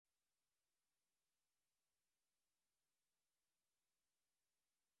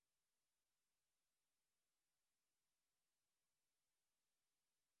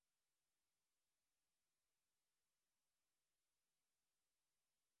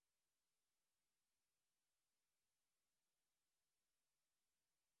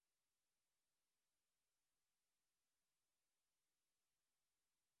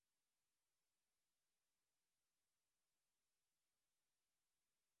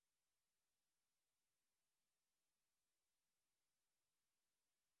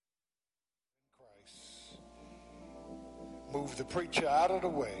Move the preacher out of the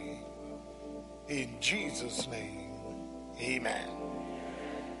way. In Jesus' name, amen.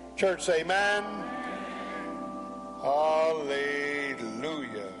 Church, say amen. Hallelujah.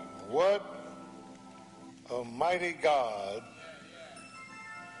 What a mighty God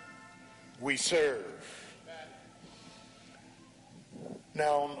we serve.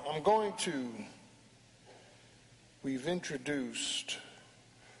 Now, we've introduced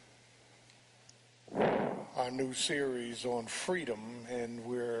our new series on freedom, and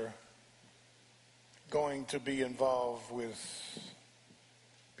we're going to be involved with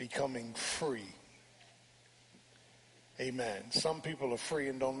becoming free. Amen. Some people are free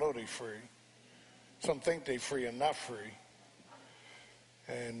and don't know they're free. Some think they're free and not free.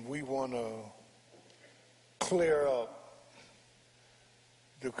 And we want to clear up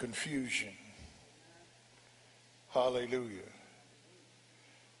the confusion. Hallelujah.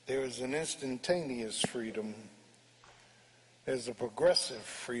 There is an instantaneous freedom. There's a progressive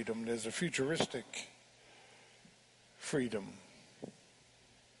freedom. There's a futuristic freedom.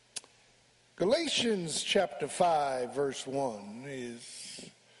 Galatians chapter 5 verse 1 is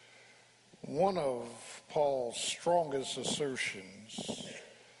one of Paul's strongest assertions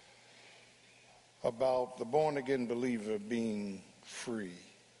about the born-again believer being free.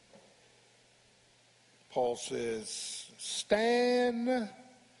 Paul says, stand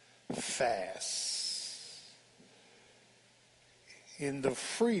fast in the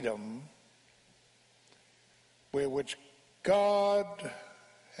freedom which God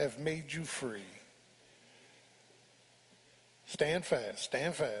have made you free. Stand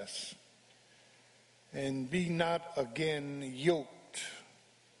fast, and be not again yoked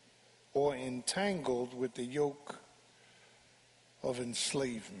or entangled with the yoke of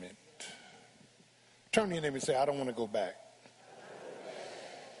enslavement. Turn to your neighbor and say, I don't want to go back.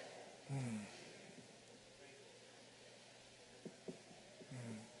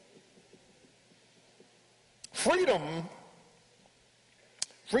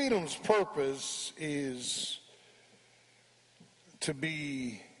 Freedom's purpose is to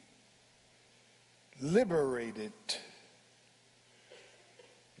be liberated.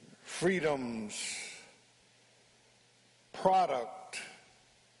 Freedom's product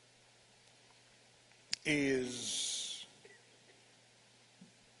is,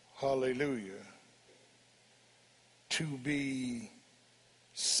 hallelujah, to be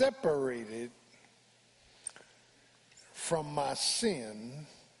separated from my sin,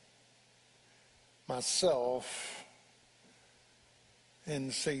 myself,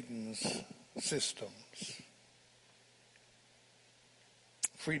 and Satan's systems.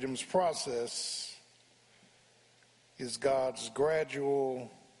 Freedom's process is God's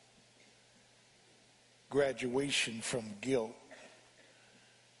gradual graduation from guilt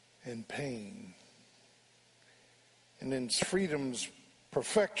and pain. And then freedom's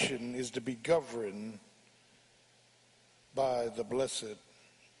perfection is to be governed by the blessed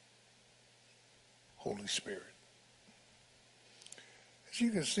Holy Spirit. As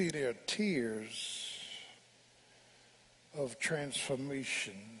you can see, there are tiers of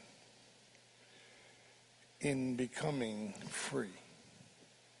transformation in becoming free.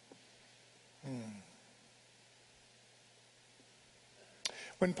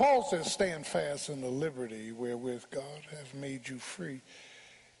 When Paul says, stand fast in the liberty wherewith God hath made you free,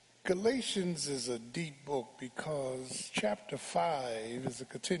 Galatians is a deep book because chapter 5 is a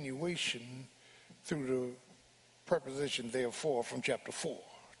continuation through the preposition therefore from chapter 4.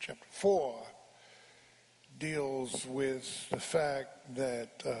 Chapter 4 deals with the fact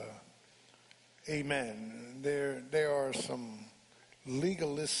that, amen, there are some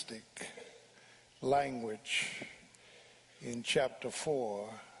legalistic language in chapter 4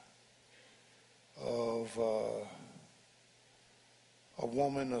 of a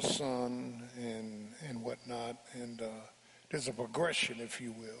woman, a son, and whatnot. And there's a progression, if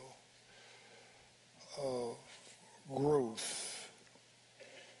you will, of growth.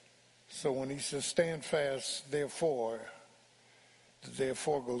 So when he says, stand fast, therefore, the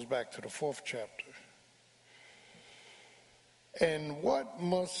therefore goes back to the 4th chapter. And what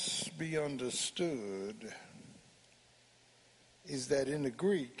must be understood is that in the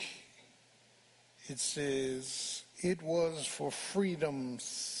Greek, it says, it was for freedom's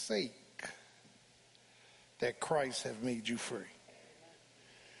sake that Christ have made you free.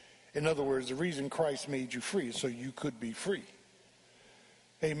 In other words, the reason Christ made you free is so you could be free.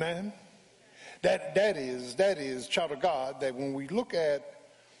 Amen? That is, child of God, that when we look at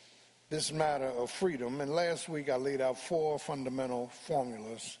this matter of freedom, and last week I laid out 4 fundamental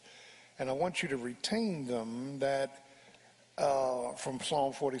formulas, and I want you to retain them, that from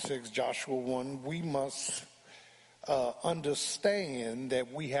Psalm 46, Joshua 1, we must understand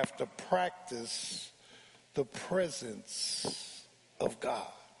that we have to practice the presence of God.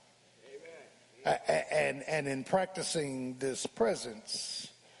 And in practicing this presence,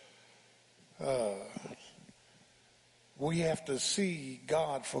 we have to see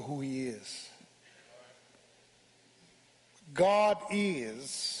God for who he is. God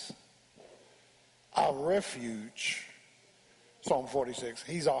is our refuge, Psalm 46.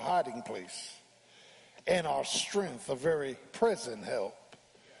 He's our hiding place and our strength, a very present help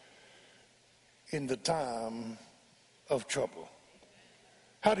in the time of trouble.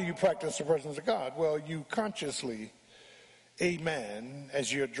 How do you practice the presence of God? Well, you consciously, amen,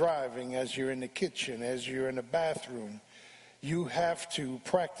 as you're driving, as you're in the kitchen, as you're in the bathroom, you have to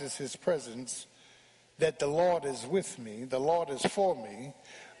practice his presence, that the Lord is with me, the Lord is for me,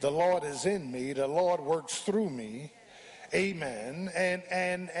 the Lord is in me, the Lord works through me. Amen.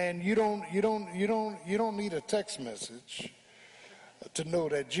 And you don't need a text message to know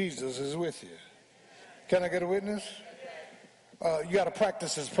that Jesus is with you. Can I get a witness? You got to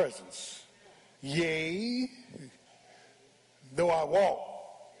practice his presence. Yea, though I walk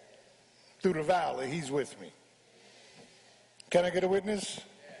through the valley, he's with me. Can I get a witness?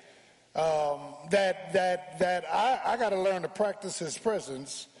 That I got to learn to practice his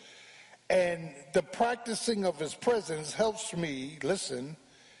presence, and the practicing of his presence helps me, listen,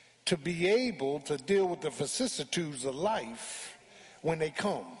 to be able to deal with the vicissitudes of life when they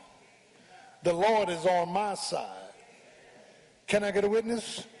come. The Lord is on my side. Can I get a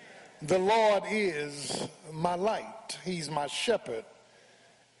witness? The Lord is my light. He's my shepherd.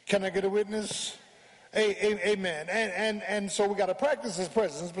 Can I get a witness? Amen. And so we got to practice his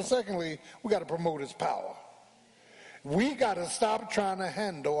presence, but secondly, we got to promote his power. We got to stop trying to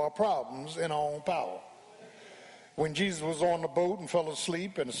handle our problems in our own power. When Jesus was on the boat and fell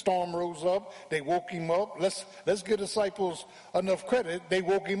asleep and the storm rose up, they woke him up. Let's give disciples enough credit. They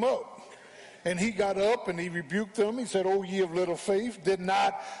woke him up. And he got up and he rebuked them. He said, "Oh, ye of little faith, did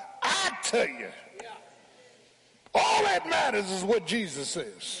not I tell you?" All that matters is what Jesus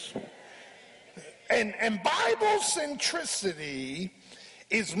says. And Bible centricity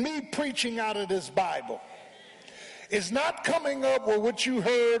is me preaching out of this Bible. It's not coming up with what you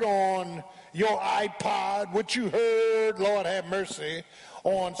heard on your iPod, what you heard, Lord have mercy,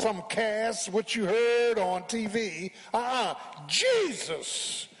 on some cast, what you heard on TV.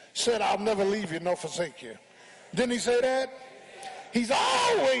 Jesus said, "I'll never leave you nor forsake you." Didn't he say that? He's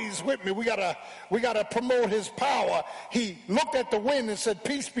always with me. We gotta promote his power. He looked at the wind and said,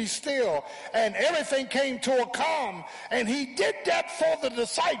 "Peace, be still," and everything came to a calm. And he did that for the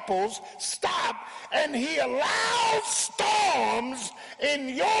disciples. Stop. And he allowed storms in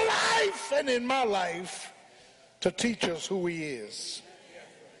your life and in my life to teach us who he is.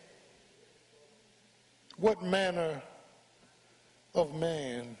 What manner of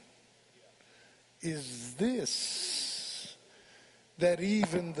man is this, that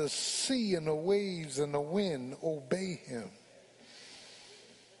even the sea and the waves and the wind obey him?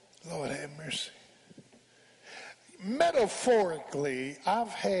 Lord have mercy. Metaphorically, I've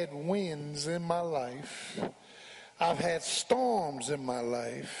had winds in my life. I've had storms in my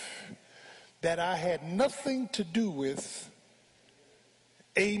life that I had nothing to do with,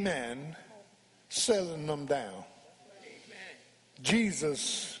 amen, settling them down.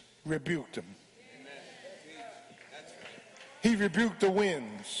 Jesus rebuked them. He rebuked the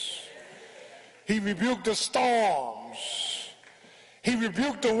winds. He rebuked the storms. He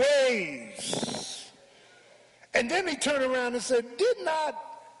rebuked the waves. And then he turned around and said, "Did not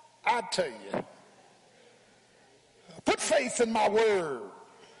I tell you? Put faith in my word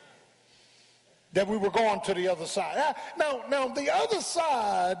that we were going to the other side." Now the other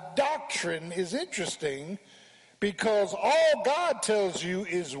side doctrine is interesting, because all God tells you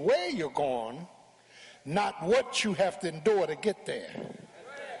is where you're going, not what you have to endure to get there.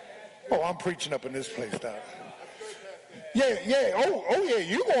 Oh, I'm preaching up in this place, Doc. Yeah. Oh, yeah,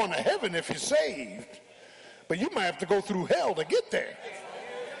 you're going to heaven if you're saved. But you might have to go through hell to get there.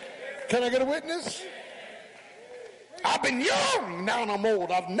 Can I get a witness? I've been young, now I'm old.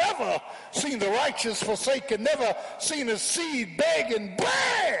 I've never seen the righteous forsaken, never seen a seed begging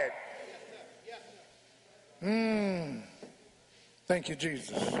bread. Thank you,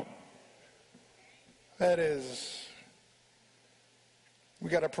 Jesus. That is, we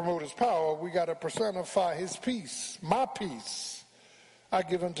got to promote his power. We got to personify his peace. My peace I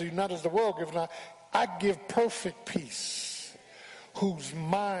give unto you, not as the world giveth. I give perfect peace, whose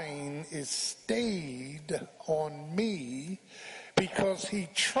mind is stayed on me, because he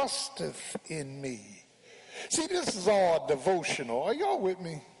trusteth in me. See, this is all devotional. Are y'all with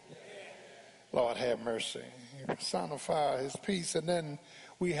me? Lord have mercy. personify his peace, and then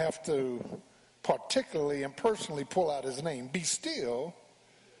we have to particularly and personally pull out his name. Be still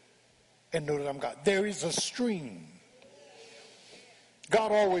and know that I'm God. There is a stream.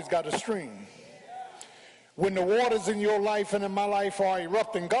 God always got a stream. When the waters in your life and in my life are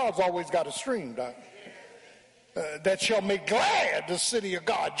erupting, God's always got a stream, Doc. That shall make glad the city of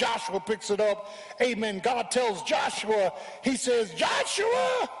God. Joshua picks it up. Amen. God tells Joshua, he says,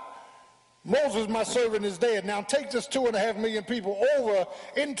 Joshua, Moses, my servant, is dead. Now take this 2.5 million people over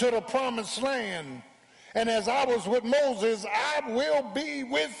into the promised land. And as I was with Moses, I will be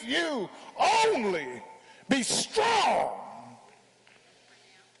with you. Only be strong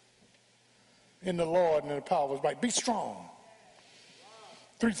in the Lord and in the power of his might. Be strong.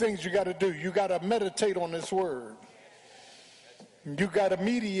 3 things you got to do. You got to meditate on this word. You got to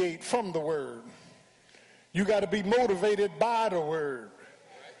mediate from the word. You got to be motivated by the word.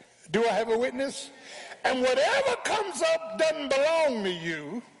 Do I have a witness? And whatever comes up doesn't belong to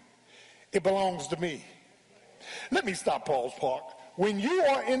you. It belongs to me. Let me stop Paul's Park. When you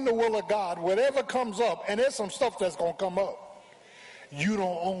are in the will of God, whatever comes up, and there's some stuff that's going to come up, you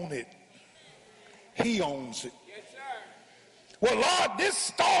don't own it. He owns it. Well, Lord, this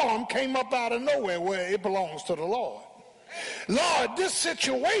storm came up out of nowhere. Where it belongs to the Lord. Lord, this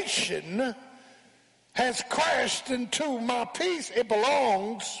situation has crashed into my peace. It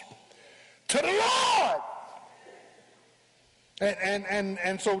belongs to the Lord.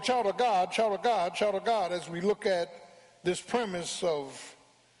 And so, child of God, as we look at this premise of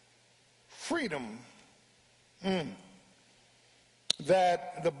freedom,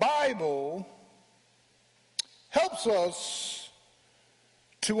 that the Bible helps us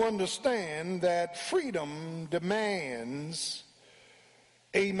to understand that freedom demands,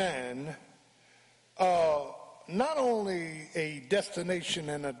 amen, not only a destination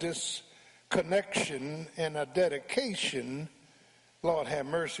and a disconnection and a dedication, Lord have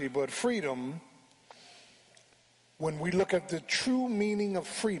mercy, but freedom, when we look at the true meaning of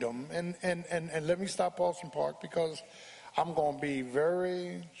freedom, and let me stop Paulson Park because I'm going to be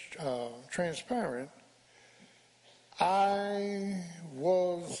very transparent. I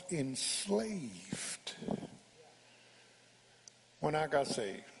was enslaved when I got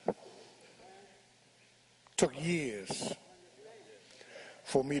saved. Took years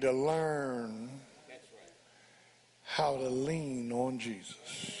for me to learn how to lean on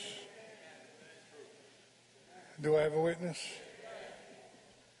Jesus. Do I have a witness?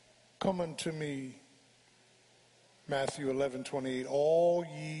 Come unto me, Matthew 11:28, all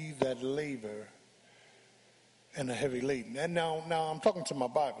ye that labor and are heavy laden. And now I'm talking to my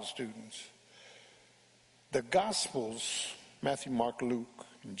Bible students. The Gospels, Matthew, Mark, Luke,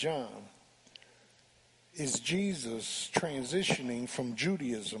 and John, is Jesus transitioning from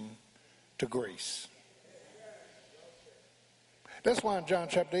Judaism to grace. That's why in John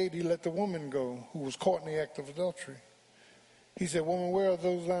chapter 8, he let the woman go who was caught in the act of adultery. He said, woman, where are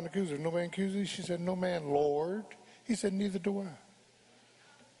those thine accusers? No man accused thee? She said, no man, Lord. He said, neither do I.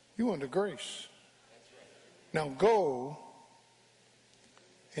 You under grace. Now go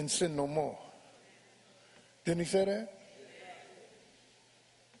and sin no more. Didn't he say that?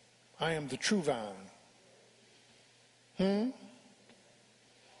 I am the true vine.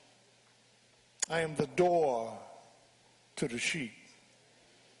 I am the door to the sheep.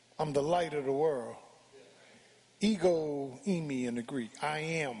 I'm the light of the world. Ego, eimi in the Greek. I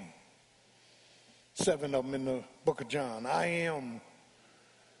am. 7 of them in the book of John. I am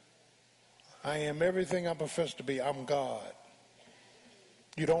everything I profess to be. I'm God.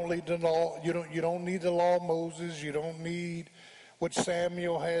 You don't need the law. You don't need the law of Moses. You don't need what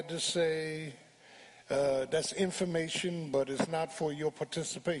Samuel had to say. That's information, but it's not for your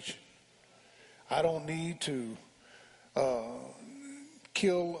participation. I don't need to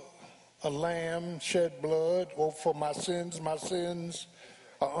kill a lamb, shed blood, or for my sins. My sins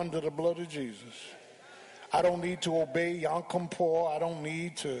are under the blood of Jesus. I don't need to obey Yom Kippur. I don't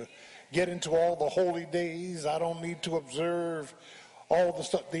need to get into all the holy days. I don't need to observe all the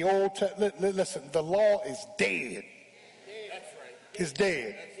stuff. The Old listen, the law is dead. It's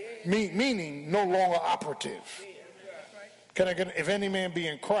dead. Meaning no longer operative. Can I get, if any man be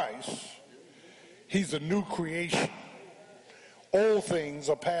in Christ, he's a new creation. Old things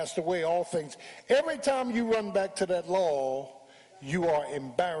are passed away, all things. Every time you run back to that law, you are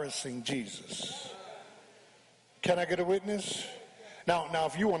embarrassing Jesus. Can I get a witness? Now,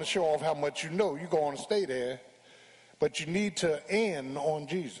 if you want to show off how much you know, you go on and stay there. But you need to end on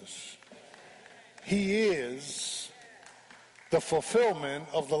Jesus. He is the fulfillment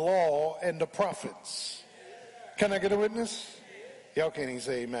of the law and the prophets. Can I get a witness? Y'all can't even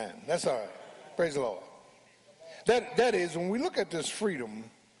say amen. That's all right. Praise the Lord. That is, when we look at this freedom,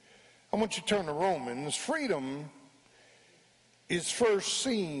 I want you to turn to Romans. Freedom is first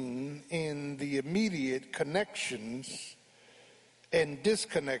seen in the immediate connections and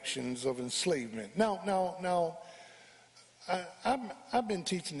disconnections of enslavement. Now, I've been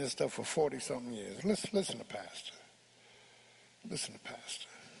teaching this stuff for 40-something years. Listen to Pastor. Listen to Pastor.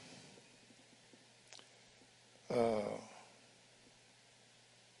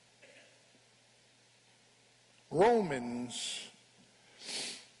 Romans,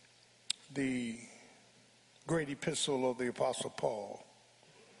 the great epistle of the Apostle Paul,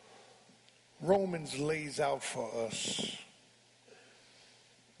 Romans lays out for us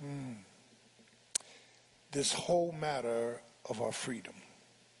this whole matter of our freedom.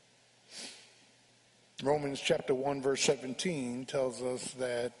 Romans chapter 1 verse 17 tells us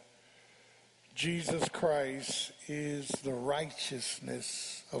that Jesus Christ is the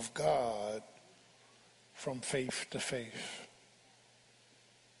righteousness of God from faith to faith.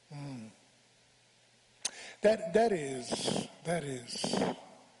 That is,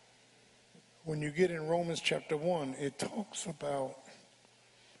 when you get in Romans chapter 1, it talks about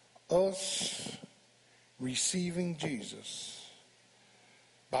us receiving Jesus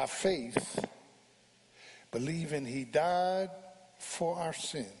by faith, believing he died for our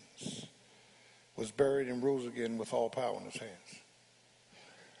sins, was buried and rose again with all power in his hands.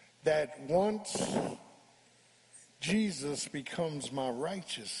 That once Jesus becomes my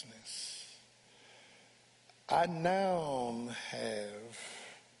righteousness, I now have,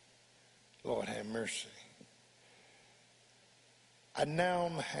 Lord have mercy, I now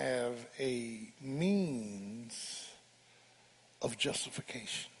have a means of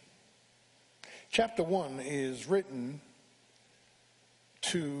justification. Chapter 1 is written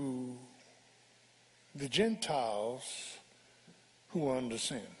to the Gentiles who are under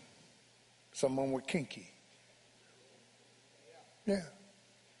sin. Some of them were kinky. Yeah.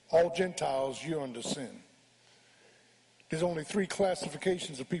 All Gentiles, you're under sin. There's only 3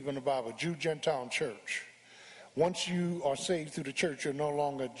 classifications of people in the Bible: Jew, Gentile, and church. Once you are saved through the church, you're no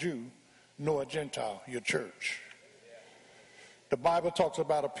longer a Jew nor a Gentile. You're church. The Bible talks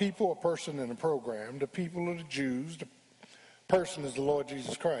about a people, a person, and a program. The people are the Jews. The person is the Lord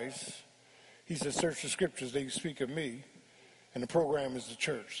Jesus Christ. He said, search the scriptures, they speak of me. And the program is the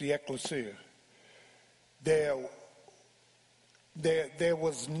church, the ecclesia. There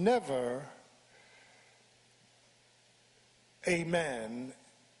was never, amen,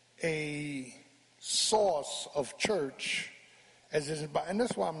 a source of church as is, and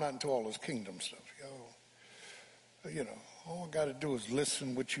that's why I'm not into all this kingdom stuff. You know, all I got to do is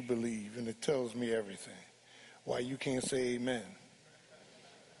listen what you believe, and it tells me everything. Why you can't say amen?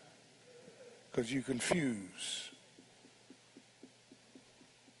 Because you confuse.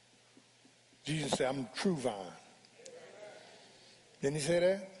 Jesus said, I'm the true vine. Didn't he say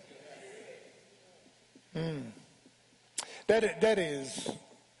that? That is,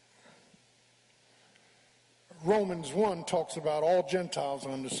 Romans 1 talks about all Gentiles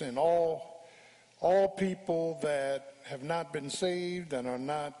are under sin. All people that have not been saved and are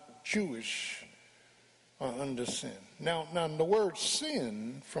not Jewish are under sin. Now the word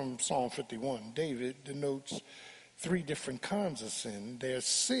sin from Psalm 51, David, denotes 3 different kinds of sin. There's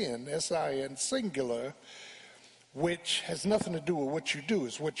sin, S-I-N, singular, which has nothing to do with what you do.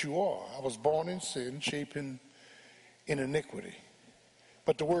 It's what you are. I was born in sin, shapen in iniquity.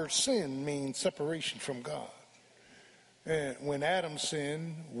 But the word sin means separation from God. And when Adam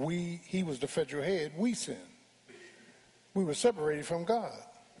sinned, he was the federal head, we sinned. We were separated from God.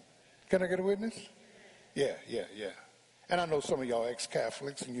 Can I get a witness? Yeah. And I know some of y'all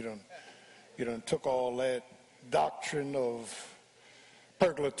ex-Catholics, and you done took all that doctrine of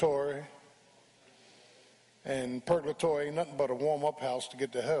purgatory. And purgatory ain't nothing but a warm-up house to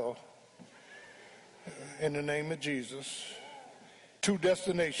get to hell. In the name of Jesus. 2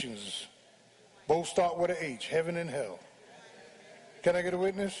 destinations. Both start with an H, heaven and hell. Can I get a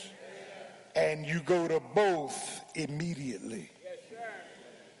witness? And you go to both immediately.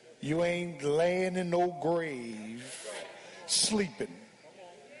 You ain't laying in no grave sleeping.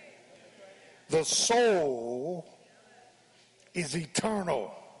 The soul is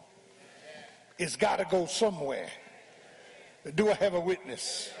eternal. It's got to go somewhere. Do I have a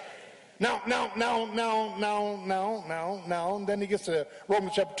witness? Now, and then he gets to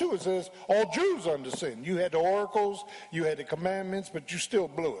Romans chapter 2, it says, all Jews are under sin. You had the oracles, you had the commandments, but you still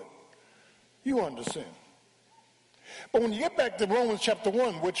blew it. You under sin. But when you get back to Romans chapter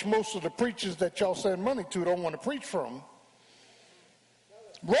 1, which most of the preachers that y'all send money to don't want to preach from,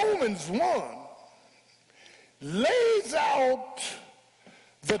 Romans 1 lays out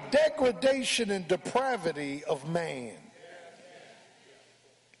the degradation and depravity of man.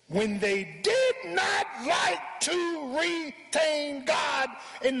 When they did not like to retain God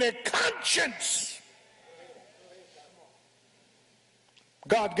in their conscience,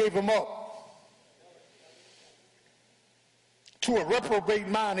 God gave them up to a reprobate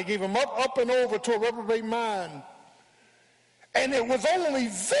mind. He gave them up and over to a reprobate mind. And it was only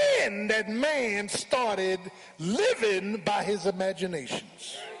then that man started living by his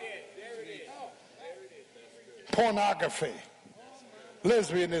imaginations. Pornography,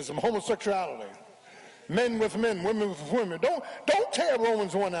 lesbianism, homosexuality, men with men, women with women. Don't tear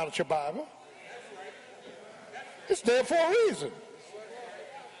Romans 1 out of your Bible. It's there for a reason.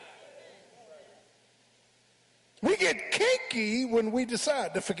 We get kinky when we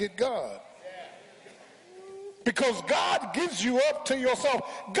decide to forget God. Because God gives you up to yourself.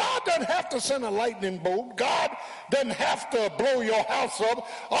 God doesn't have to send a lightning bolt. God doesn't have to blow your house up.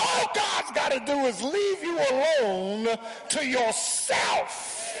 All God's got to do is leave you alone to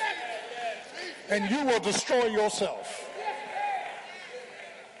yourself. And you will destroy yourself.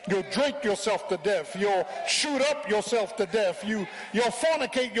 You'll drink yourself to death. You'll shoot up yourself to death. You'll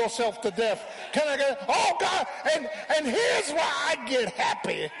fornicate yourself to death. Can I get, oh God, and here's why I get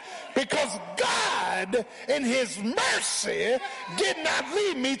happy. Because God, in his mercy, did not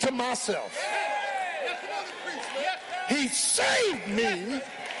leave me to myself. He saved me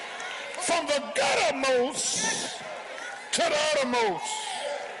from the guttermost to the uttermost.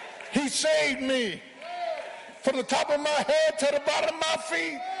 He saved me from the top of my head to the bottom of my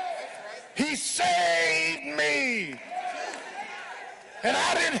feet. He saved me. And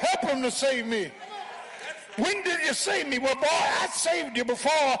I didn't help him to save me. When did you save me? Well, boy, I saved you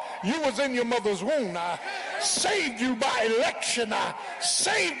before you was in your mother's womb. I saved you by election. I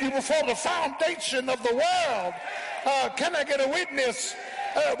saved you before the foundation of the world. Can I get a witness?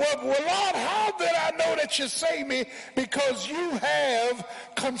 Well, Lord, how did I know that you saved me? Because you have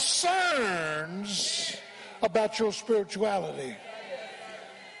concerns about your spirituality.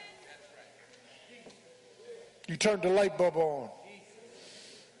 You turned the light bulb on.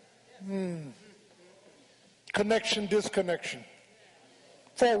 Connection, disconnection.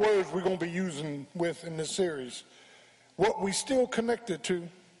 4 words we're going to be using with in this series. What we still connected to,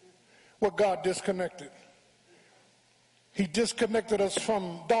 what God disconnected. He disconnected us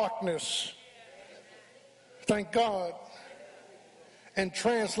from darkness, thank God, and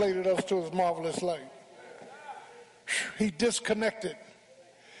translated us to his marvelous light. He disconnected.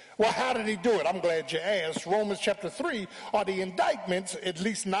 Well, how did he do it? I'm glad you asked. Romans chapter 3 are the indictments, at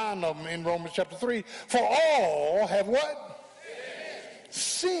least 9 of them in Romans chapter 3. For all have what?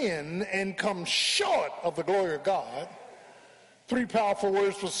 Sin and come short of the glory of God. 3 powerful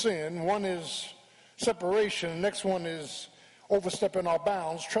words for sin. One is separation. The next one is overstepping our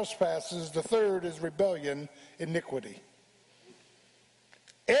bounds, trespasses. The third is rebellion, iniquity.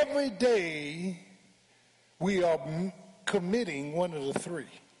 Every day we are committing one of the 3.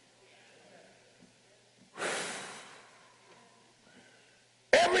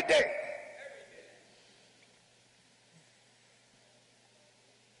 Every day.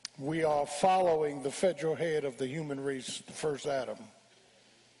 We are following the federal head of the human race, the first Adam.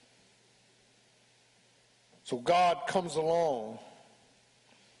 So God comes along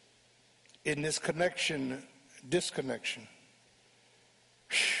in this connection, disconnection.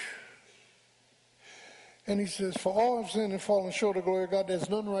 And he says, for all have sinned and fallen short of the glory of God, there's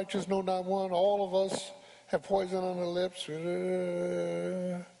none righteous, no, not one. All of us have poison on the lips.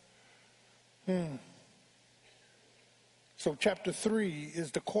 So chapter 3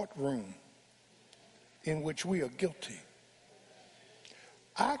 is the courtroom in which we are guilty.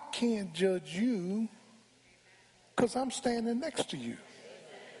 I can't judge you because I'm standing next to you.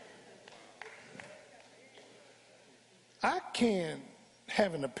 I can't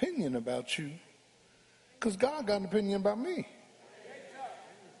have an opinion about you because God got an opinion about me.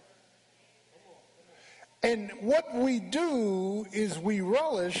 And what we do is we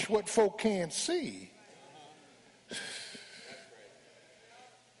relish what folk can't see.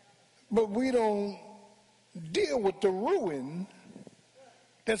 But we don't deal with the ruin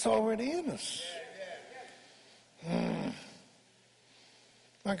that's already in us.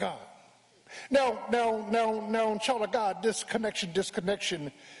 My God. Now, child of God,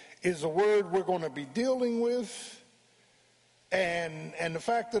 disconnection is a word we're going to be dealing with. And the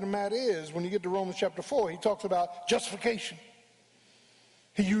fact of the matter is, when you get to Romans chapter 4, he talks about justification.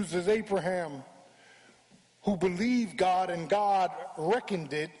 He uses Abraham, who believed God, and God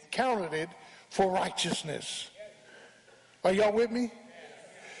counted it for righteousness. Are y'all with me?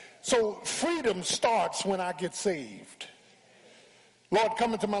 So freedom starts when I get saved. Lord,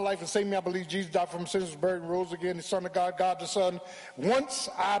 come into my life and save me. I believe Jesus died for my sins, was buried, and rose again, the Son of God, God the Son. Once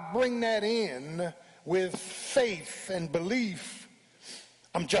I bring that in with faith and belief,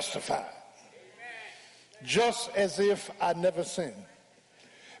 I'm justified. Just as if I never sinned.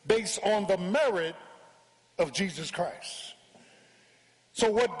 Based on the merit of Jesus Christ.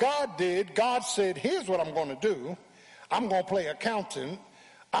 So what God did, God said, here's what I'm going to do. I'm going to play accountant.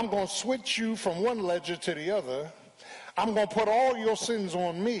 I'm going to switch you from one ledger to the other. I'm going to put all your sins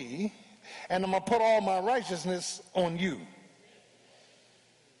on me, and I'm going to put all my righteousness on you.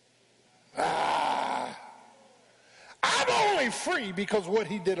 I'm only free because what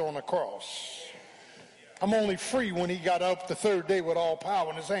he did on the cross. I'm only free when he got up the third day with all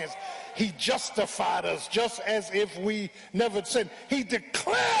power in his hands. He justified us just as if we never sinned. He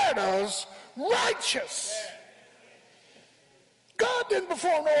declared us righteous. God didn't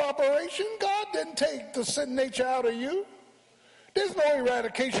perform no operation. God didn't take the sin nature out of you. There's no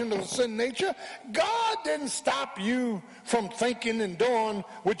eradication of the sin nature. God didn't stop you from thinking and doing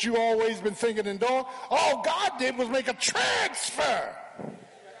what you always been thinking and doing. All God did was make a transfer.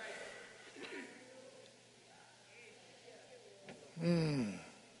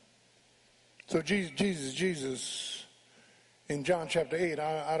 So Jesus, in John chapter 8,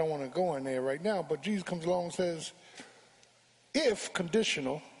 I don't want to go in there right now, but Jesus comes along and says, if,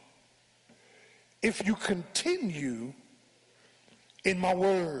 conditional, if you continue in my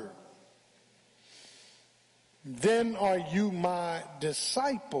word, then are you my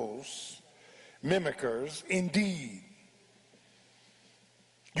disciples, mimickers, indeed.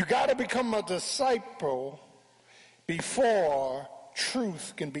 You got to become a disciple before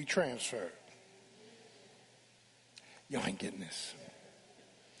truth can be transferred. Y'all ain't getting this.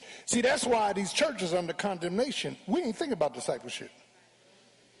 See, that's why these churches under condemnation, we ain't thinking about discipleship.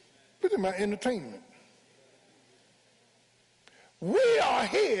 We're thinking about entertainment. We are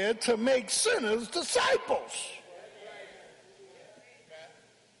here to make sinners disciples.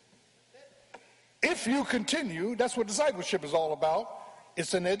 If you continue, that's what discipleship is all about.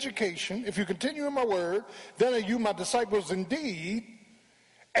 It's an education. If you continue in my word, then are you my disciples indeed,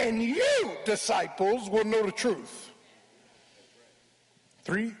 and you, disciples, will know the truth.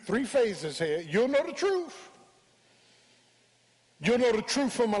 Three phases here. You'll know the truth. You'll know the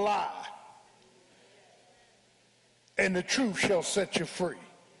truth from a lie. And the truth shall set you free.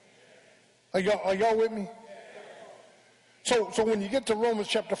 Are y'all with me? So when you get to Romans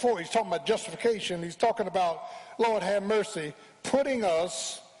chapter 4, he's talking about justification. He's talking about, Lord have mercy, putting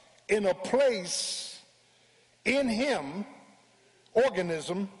us in a place in him,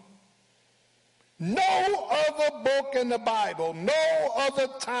 organism. No other book in the Bible, no other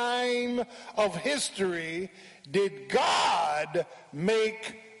time of history did God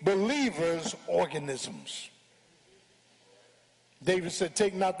make believers organisms. David said,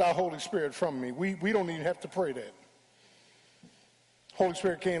 take not thy Holy Spirit from me. We don't even have to pray that. Holy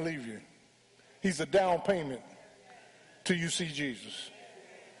Spirit can't leave you. He's a down payment till you see Jesus.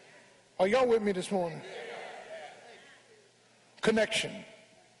 Are y'all with me this morning? Connection.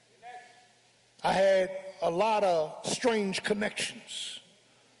 I had a lot of strange connections.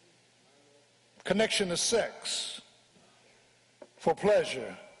 Connection to sex for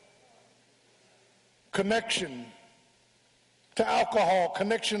pleasure. Connection to alcohol,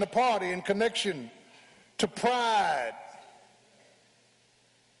 connection to party, and connection to pride.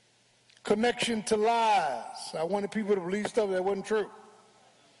 Connection to lies. I wanted people to believe stuff that wasn't true.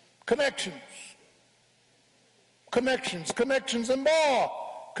 Connections. Connections, and more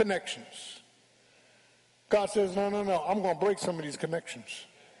connections. God says, no, I'm going to break some of these connections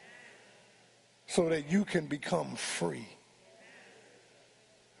so that you can become free.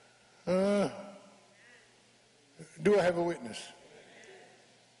 Do I have a witness?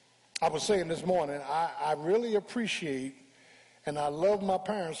 I was saying this morning, I really appreciate and I love my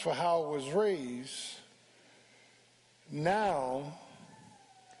parents for how I was raised. Now,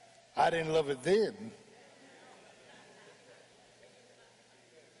 I didn't love it then.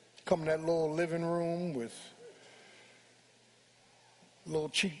 Come in that little living room with a little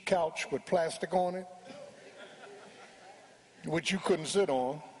cheap couch with plastic on it, which you couldn't sit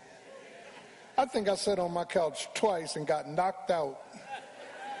on. I think I sat on my couch twice and got knocked out.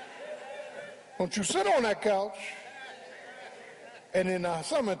 Don't you sit on that couch? And in the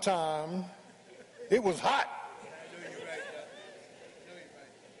summertime, it was hot.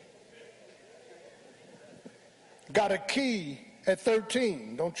 Got a key at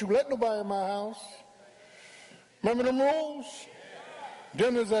 13. Don't you let nobody in my house. Remember them rules?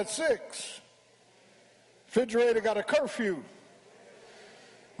 Dinner's at 6. Refrigerator got a curfew.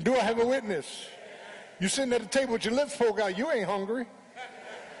 Do I have a witness? You sitting at the table with your lips pulled out, you ain't hungry.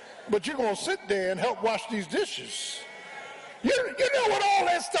 but you're going to sit there and help wash these dishes. You know what all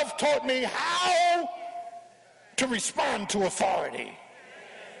that stuff taught me? How to respond to authority.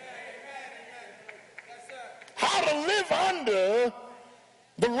 How to live under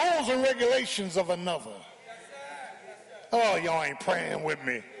the rules and regulations of another. Oh, y'all ain't praying with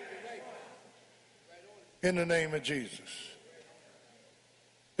me. In the name of Jesus.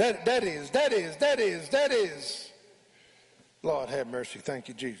 That is. Lord have mercy. Thank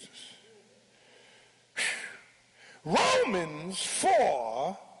you, Jesus. Romans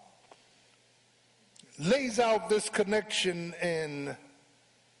 4 lays out this connection and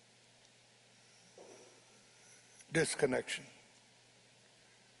disconnection.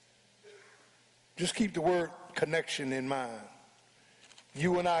 Just keep the word connection in mind.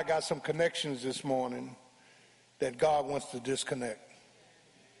 You and I got some connections this morning that God wants to disconnect.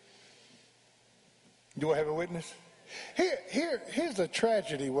 Do I have a witness? Here's the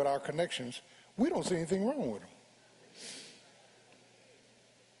tragedy with our connections. We don't see anything wrong with them.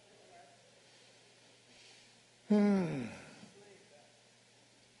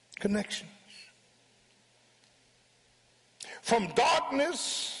 Connections. From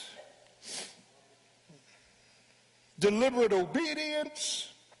darkness, deliberate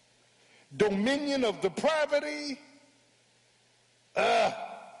obedience, dominion of depravity,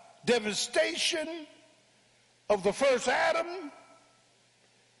 devastation of the first Adam,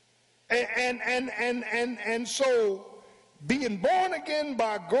 and so being born again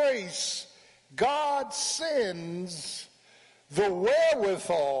by grace, God sends the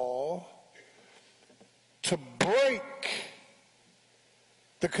wherewithal to break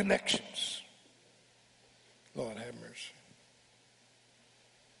the connections. Lord have mercy.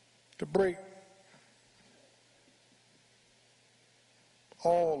 To break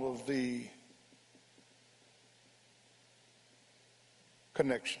all of the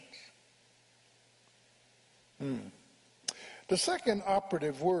connections. The second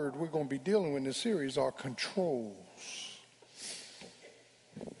operative word we're going to be dealing with in this series are controls.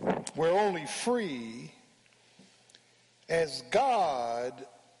 We're only free as God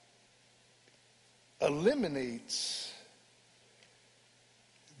eliminates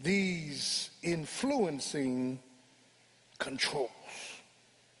these influencing controls.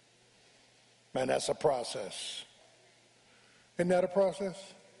 Man, that's a process. Isn't that a process?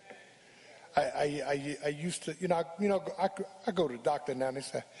 I used to, I go to the doctor now and they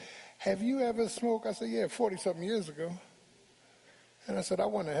say, have you ever smoked? I said, yeah, 40-something years ago. And I said, I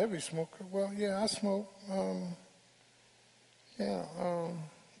wasn't a heavy smoker. Well, yeah, I smoke.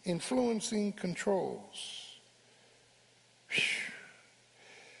 Influencing controls.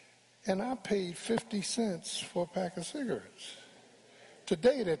 And I paid 50 cents for a pack of cigarettes.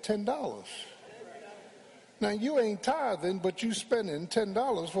 Today they're $10. Now you ain't tithing, but you spending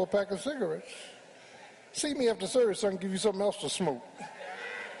 $10 for a pack of cigarettes. See me after service so I can give you something else to smoke.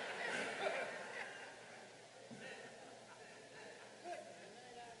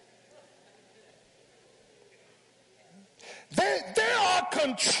 There are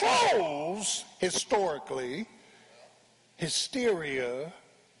controls historically, hysteria,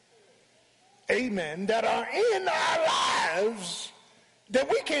 amen, that are in our lives that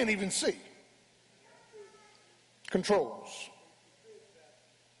we can't even see. Controls.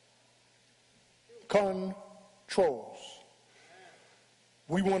 Controls.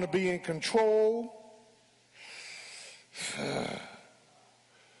 We want to be in control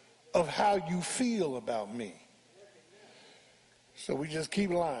of how you feel about me. So we just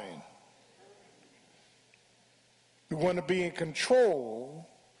keep lying. We want to be in control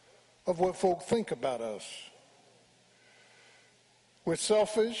of what folk think about us. We're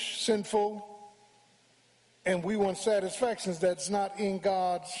selfish, sinful, and we want satisfactions that's not in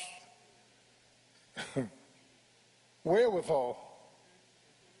God's wherewithal.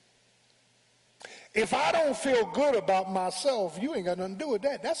 If I don't feel good about myself, you ain't got nothing to do with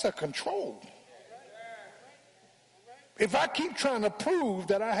that. That's a control. If I keep trying to prove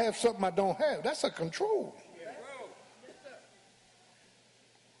that I have something I don't have, that's a control.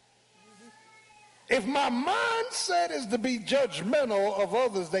 If my mindset is to be judgmental of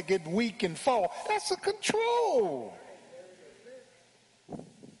others that get weak and fall, that's a control.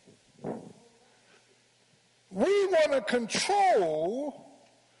 We want to control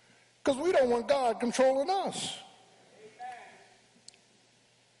because we don't want God controlling us.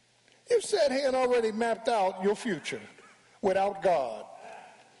 You've sat here and already mapped out your future without God.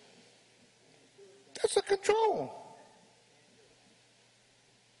 That's a control.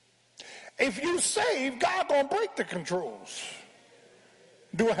 If you save, God gonna break the controls.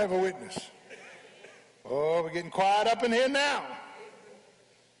 Do I have a witness? Oh, we're getting quiet up in here now.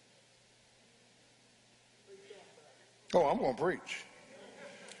 Oh, I'm going to preach.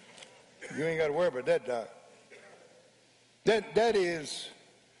 You ain't got to worry about that, Doc. That is,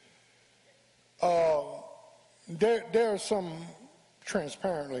 there are some,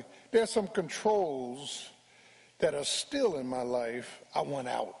 transparently, there are some controls that are still in my life I want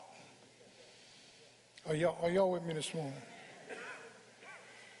out. Are y'all with me this morning?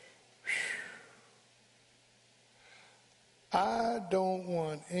 I don't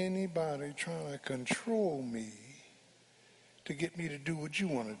want anybody trying to control me to get me to do what you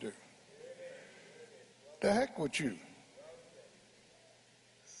want to do. The heck with you.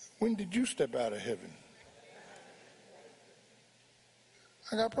 When did you step out of heaven?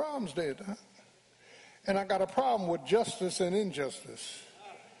 I got problems there, Doc. And I got a problem with justice and injustice.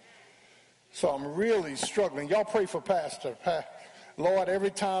 So I'm really struggling. Y'all pray for Pastor. Lord,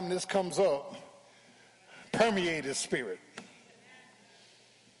 every time this comes up, permeate his spirit.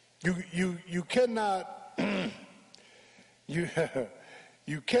 You cannot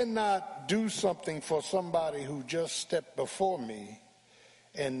you cannot do something for somebody who just stepped before me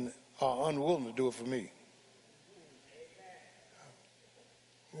and are unwilling to do it for me.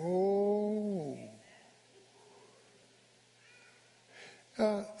 Oh.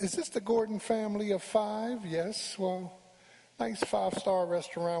 Is this the Gordon family of 5? Yes. Well, nice 5-star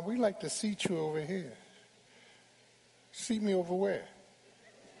restaurant. We like to seat you over here. Seat me over where?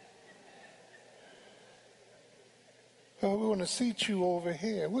 We want to seat you over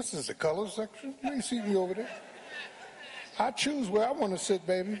here. What's this, the color section? You ain't seat me over there. I choose where I want to sit,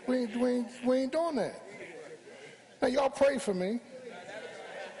 baby. We ain't doing that. Now, y'all pray for me.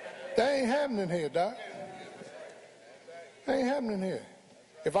 That ain't happening here, Doc. That ain't happening here.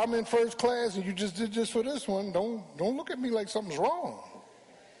 If I'm in first class and you just did this for this one, don't look at me like something's wrong.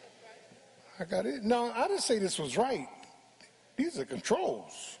 I got it. No, I didn't say this was right. These are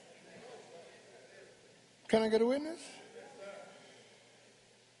controls. Can I get a witness?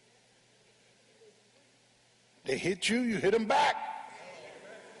 They hit you, you hit them back.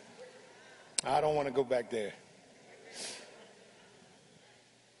 I don't want to go back there.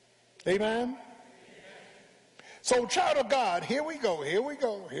 Amen? So, child of God, here we go. It's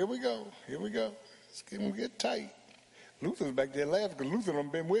going to get tight. Luther's back there laughing because Luther done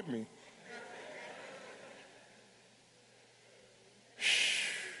been with me.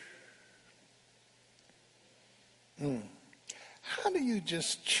 How do you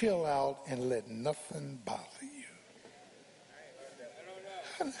just chill out and let nothing bother you?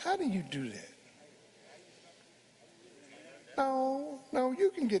 How do you do that? No,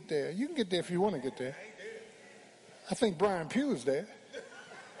 you can get there. You can get there if you want to get there. I think Brian Pugh is there.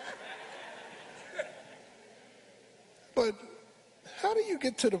 But how do you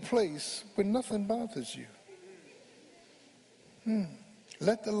get to the place where nothing bothers you?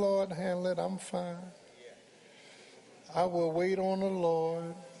 Let the Lord handle it. I'm fine. I will wait on the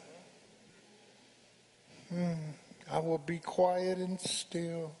Lord. I will be quiet and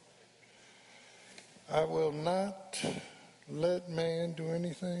still. I will not let man do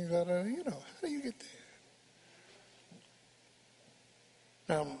anything that how do you get there?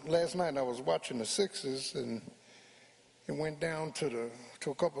 Now, last night I was watching the Sixers and it went down to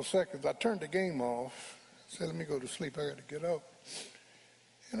a couple of seconds. I turned the game off. Said, let me go to sleep. I got to get up.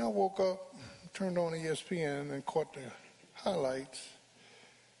 And I woke up, turned on ESPN and caught the highlights.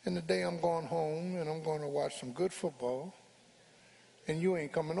 And today I'm going home and I'm going to watch some good football. And you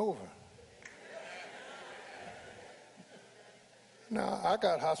ain't coming over. Now, I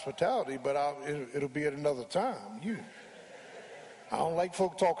got hospitality, but it'll be at another time. I don't like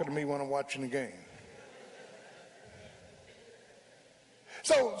folk talking to me when I'm watching the game.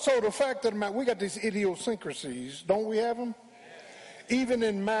 So the fact of the matter, we got these idiosyncrasies, don't we have them? Even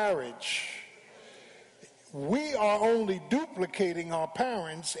in marriage, we are only duplicating our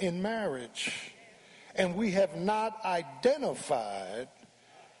parents in marriage, and we have not identified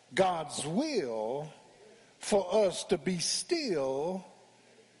God's will for us to be still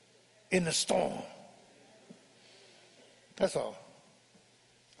in the storm. That's all.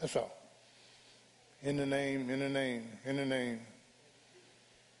 That's all. In the name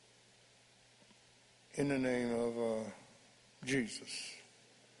of Jesus.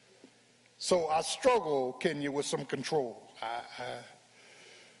 So I struggle, Kenya, with some control.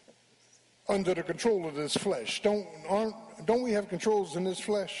 Under the control of this flesh. Don't we have controls in this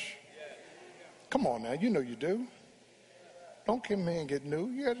flesh? Come on now, you know you do. Don't come here and get new.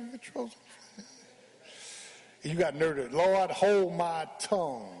 You got controls. You got nerve. Lord, hold my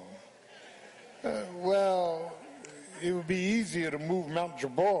tongue. Well, it would be easier to move Mount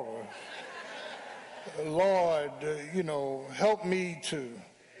Gibraltar. Lord, help me to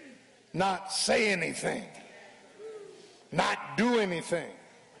not say anything. not do anything.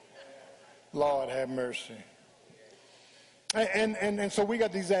 Lord have mercy. And so we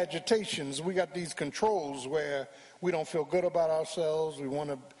got these agitations, we got these controls where we don't feel good about ourselves. We want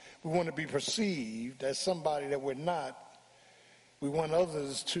to be perceived as somebody that we're not. We want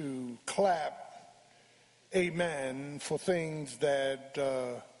others to clap, amen, for things that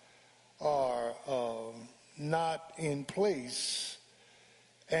are not in place.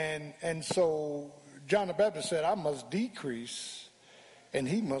 And so John the Baptist said, I must decrease and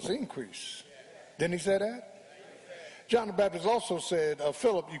he must increase. Didn't he say that? John the Baptist also said,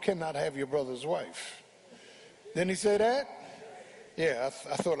 Philip, you cannot have your brother's wife. Didn't he say that? Yeah,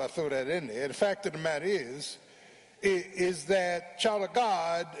 I thought I threw that in there. The fact of the matter is that, child of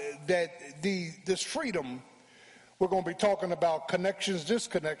God, that this freedom, we're going to be talking about connections,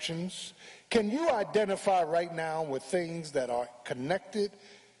 disconnections. Can you identify right now with things that are connected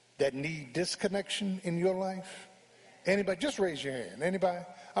that need disconnection in your life? Anybody? Just raise your hand. Anybody?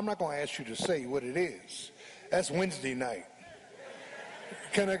 I'm not going to ask you to say what it is. That's Wednesday night.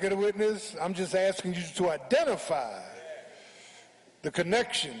 Can I get a witness? I'm just asking you to identify the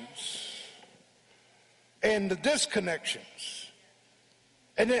connections and the disconnections.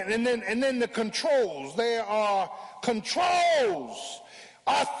 And then the controls. There are controls.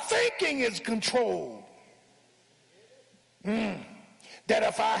 Our thinking is controlled. That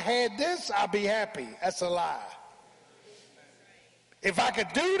if I had this, I'd be happy. That's a lie. If I could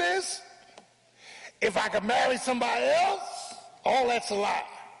do this, if I could marry somebody else, all that's a lie.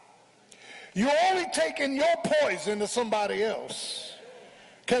 You're only taking your poison to somebody else.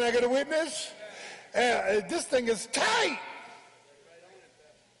 Can I get a witness? This thing is tight.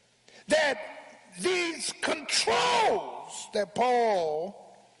 That these controls that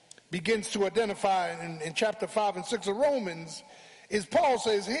Paul begins to identify in chapter 5 and 6 of Romans is Paul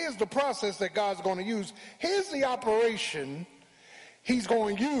says, here's the process that God's going to use. Here's the operation he's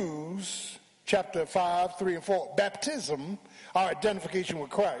going to use. Chapter 5, 3, and 4, baptism, our identification with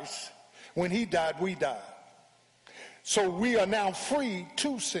Christ. When he died, we died. So we are now free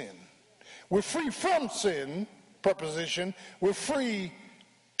to sin. We're free from sin, preposition. We're free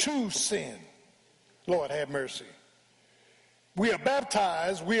to sin. Lord have mercy. We are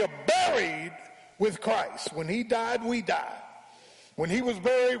baptized. We are buried with Christ. When he died, we died. When he was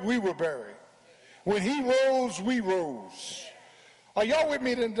buried, we were buried. When he rose, we rose. Are y'all with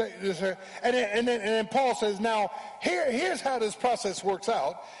me today? And then Paul says, now, here's how this process works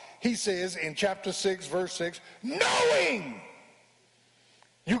out. He says in chapter 6, verse 6, knowing.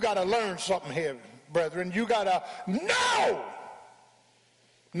 You got to learn something here, brethren. You got to know.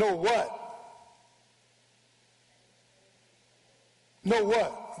 Know what? Know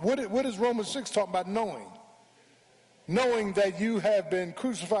what? What is Romans 6 talking about knowing? Knowing that you have been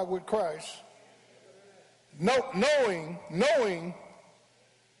crucified with Christ. Knowing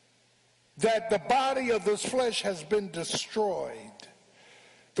that the body of this flesh has been destroyed.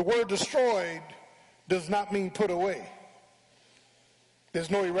 The word destroyed does not mean put away. There's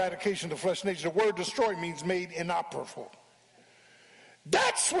no eradication of the flesh nature. The word destroyed means made inoperable.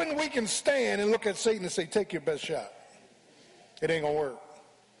 That's when we can stand and look at Satan and say, take your best shot. It ain't gonna work.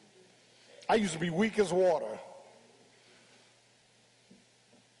 I used to be weak as water.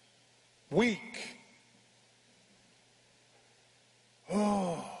 Weak.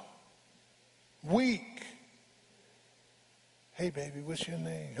 Oh, weak. Hey, baby, what's your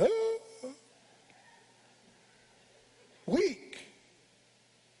name? Oh. Weak.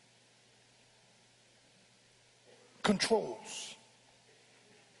 Controls.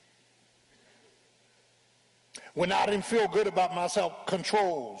 When I didn't feel good about myself,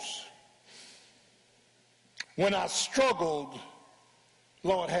 controls. When I struggled,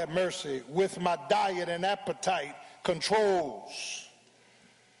 Lord have mercy, with my diet and appetite, controls.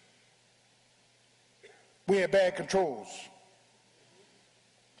 We had bad controls.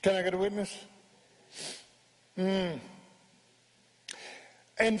 Can I get a witness? And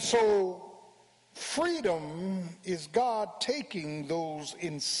so freedom is God taking those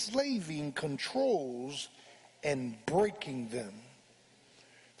enslaving controls and breaking them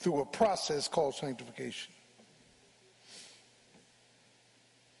through a process called sanctification.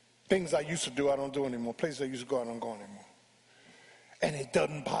 Things I used to do, I don't do anymore. Places I used to go, I don't go anymore. And it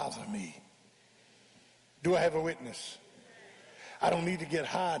doesn't bother me. Do I have a witness? I don't need to get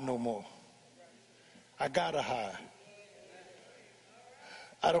high no more. I gotta high.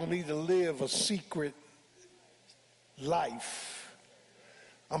 I don't need to live a secret life.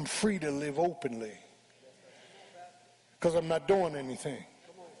 I'm free to live openly because I'm not doing anything.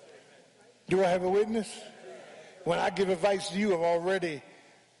 Do I have a witness? When I give advice to you, I've already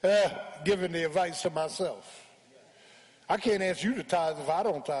given the advice to myself. I can't ask you to tithe if I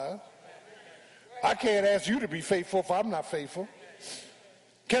don't tithe. I can't ask you to be faithful if I'm not faithful.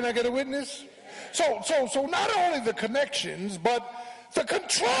 Can I get a witness? So not only the connections, but the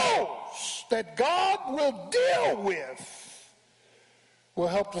controls that God will deal with will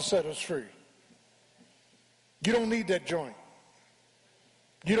help to set us free. You don't need that joint.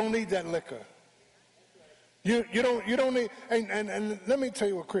 You don't need that liquor. You don't need, and let me tell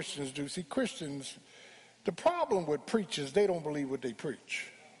you what Christians do. See, Christians, the problem with preachers, they don't believe what they preach.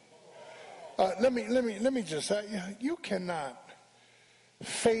 Let me just say, you cannot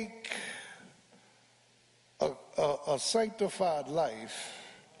fake a sanctified life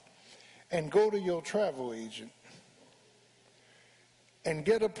and go to your travel agent and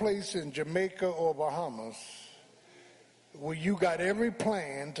get a place in Jamaica or Bahamas where you got every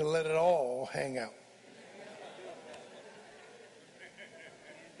plan to let it all hang out.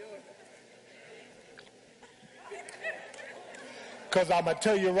 Because I'm going to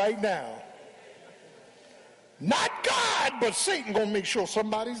tell you right now, not God, but Satan going to make sure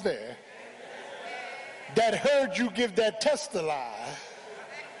somebody's there that heard you give that test a lie.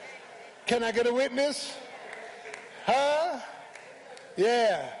 Can I get a witness? Huh?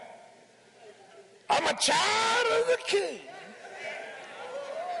 Yeah. I'm a child of the King.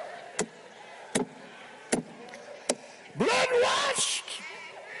 Blood washed,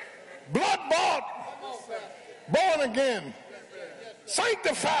 blood bought, born again,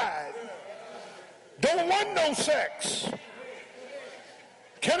 sanctified, don't want no sex.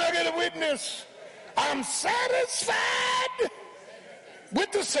 Can I get a witness? I'm satisfied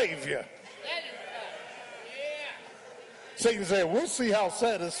with the Savior. Satan said, we'll see how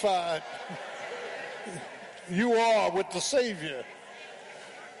satisfied you are with the Savior.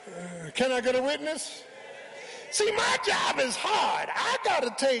 Can I get a witness? See, my job is hard. I got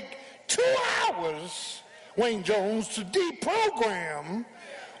to take 2 hours, Wayne Jones, to deprogram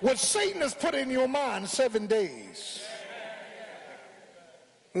what Satan has put in your mind 7 days.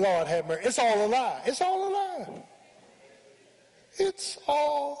 Lord have mercy. It's all a lie. It's all a lie. It's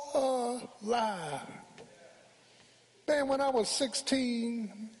all a lie. Man, when I was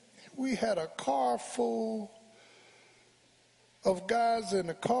 16, we had a car full of guys in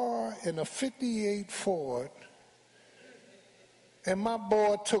a car in a 58 Ford. And my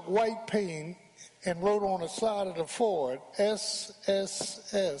boy took white paint and wrote on the side of the Ford,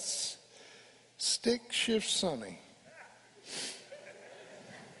 SSS, Stick Shift Sonny.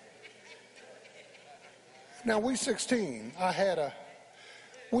 Now, we 16.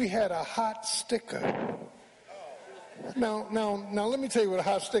 We had a hot sticker. Now, let me tell you what a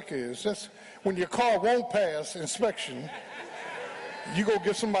hot sticker is. That's when your car won't pass inspection, you go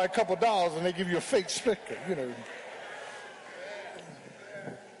give somebody a couple dollars and they give you a fake sticker, you know.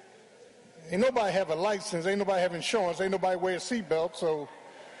 Ain't nobody have a license, ain't nobody have insurance, ain't nobody wear a seatbelt, so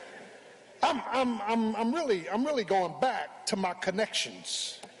I'm really going back to my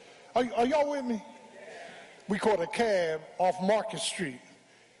connections. Are y'all with me? We caught a cab off Market Street.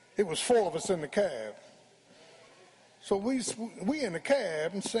 It was 4 of us in the cab. So we in the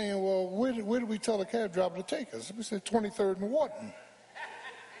cab and saying, well, where did we tell the cab driver to take us? We said 23rd and Wharton.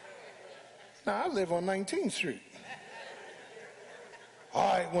 Now, I live on 19th Street.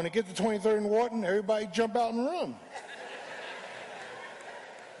 All right, when it get to 23rd and Wharton, everybody jump out and run.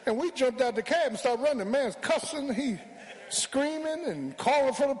 And we jumped out the cab and started running. The man's cussing, he screaming and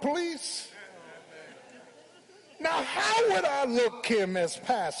calling for the police. Now, how would I look, Kim, as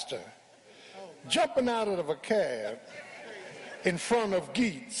pastor, jumping out of a cab in front of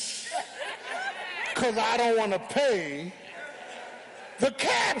Geets because I don't want to pay the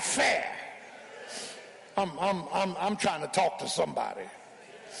cab fare? I'm trying to talk to somebody.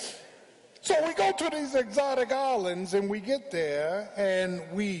 So we go to these exotic islands and we get there and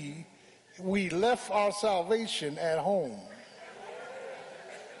we left our salvation at home.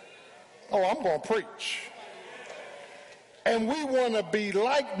 Oh, I'm going to preach. And we want to be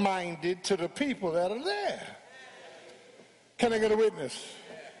like-minded to the people that are there. Can I get a witness?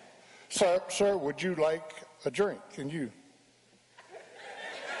 Sir, would you like a drink? And you?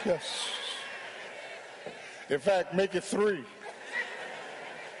 Yes. In fact, make it 3.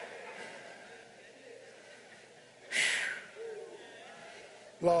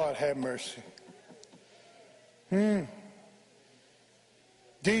 Lord have mercy.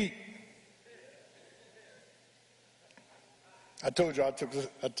 Deep. I told you I took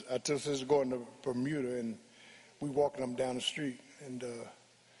this going to Bermuda, and we walking them down the street, and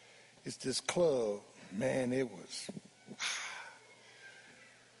it's this club. Man, it was,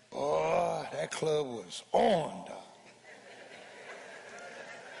 oh, that club was on, dog.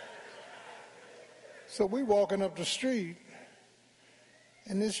 So we walking up the street,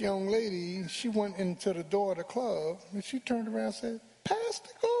 and this young lady, she went into the door of the club, and she turned around and said, "Pastor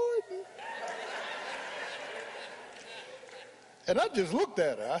Gordon." And I just looked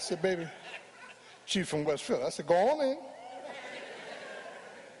at her. I said, "Baby," she's from West Philly. I said, "Go on in.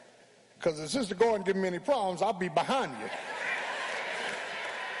 Because if Sister Gordon give me any problems, I'll be behind you.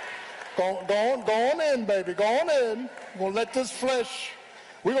 Go on in, baby. Go on in. We're gonna let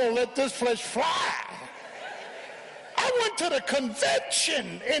this flesh fly." I went to the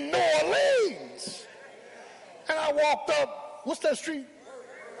convention in New Orleans, and I walked up. What's that street?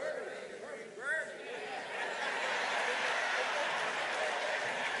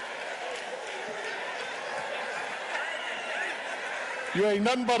 You ain't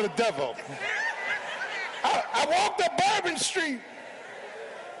nothing but a devil. I walked up Bourbon Street,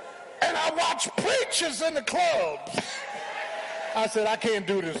 and I watched preachers in the clubs. I said, "I can't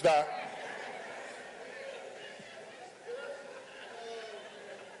do this, Doc."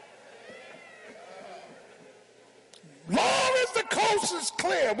 Long as the coast is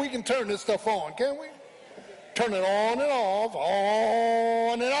clear, we can turn this stuff on, can't we? Turn it on and off,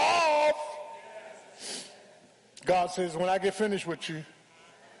 on and off. God says, when I get finished with you,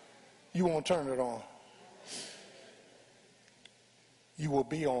 you won't turn it on. You will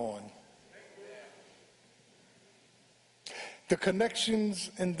be on. The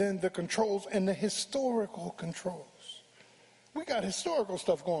connections and then the controls and the historical controls. We got historical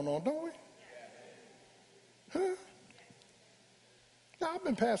stuff going on, don't we? Huh? Now, I've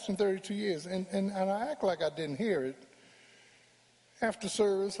been pastoring 32 years, and I act like I didn't hear it. After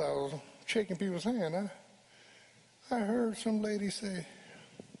service, I was shaking people's hand. I heard some lady say,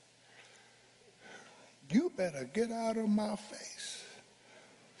 "You better get out of my face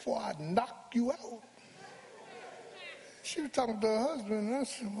before I knock you out." She was talking to her husband, and I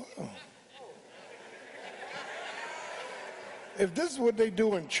said, "Well, if this is what they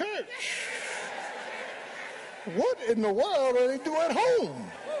do in church, what in the world do they do at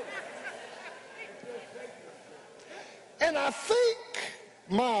home?" And I think,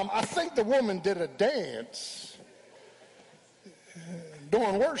 Mom, the woman did a dance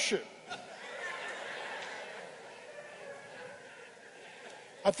during worship.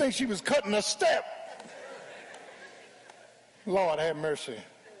 I think she was cutting a step. Lord have mercy.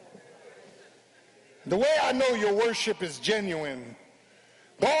 The way I know your worship is genuine,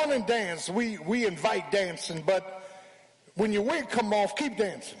 go on and dance. We invite dancing, but when your wig come off, keep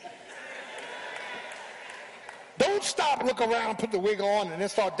dancing. Don't stop, look around, put the wig on, and then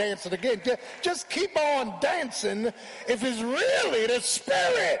start dancing again. Just keep on dancing if it's really the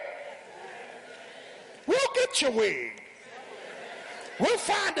Spirit. We'll get your wig. We'll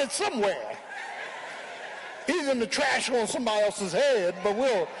find it somewhere. Either in the trash or on somebody else's head, but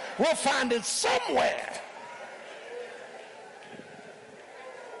we'll find it somewhere.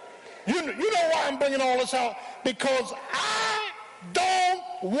 You know why I'm bringing all this out? Because I don't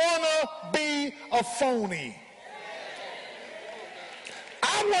want to be a phony.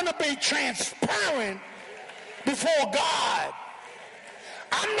 I want to be transparent before God.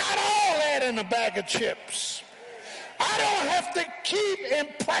 I'm not all that in a bag of chips. I don't have to keep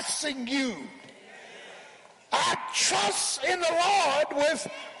impressing you. I trust in the Lord with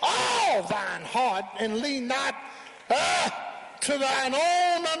all thine heart and lean not to thine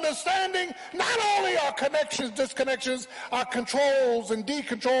own understanding. Not only our connections, disconnections, our controls and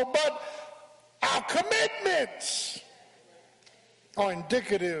decontrol, but our commitments are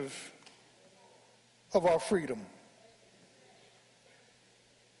indicative of our freedom.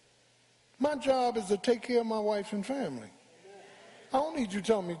 My job is to take care of my wife and family. I don't need you to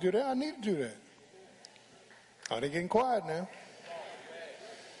tell me to do that. I need to do that. Oh, they're getting quiet now.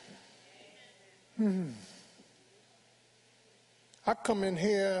 I come in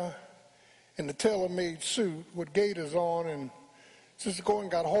here in the tailor-made suit with gaiters on, and Sister Gordon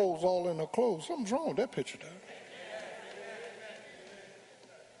got holes all in her clothes. Something's wrong with that picture, Dad.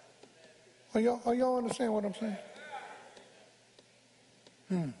 Are y'all understand what I'm saying?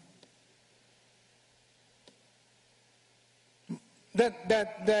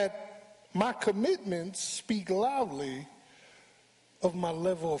 That my commitments speak loudly of my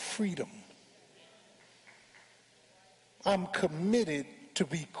level of freedom. I'm committed to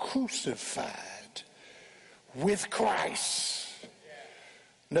be crucified with Christ.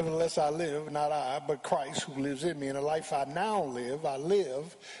 Nevertheless, I live, not I, but Christ who lives in me. And the life I now live, I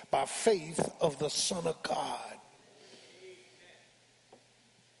live by faith of the Son of God.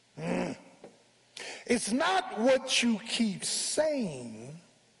 It's not what you keep saying,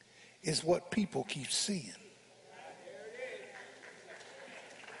 it's what people keep seeing.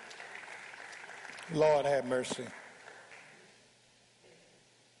 Lord have mercy.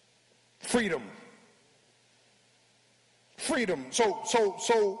 Freedom. Freedom.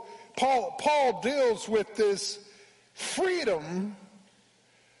 So Paul deals with this freedom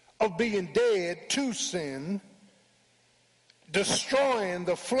of being dead to sin, destroying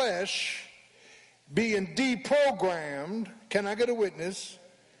the flesh, being deprogrammed. Can I get a witness?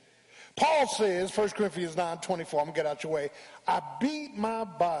 Paul says, 1 Corinthians 9:24, I'm going to get out your way, I beat my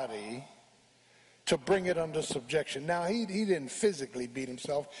body to bring it under subjection. Now, he didn't physically beat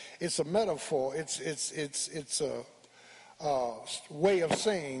himself. It's a metaphor. It's a way of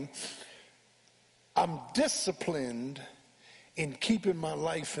saying I'm disciplined in keeping my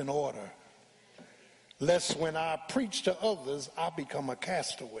life in order, lest when I preach to others, I become a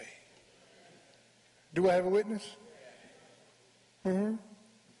castaway. Do I have a witness? Mm-hmm.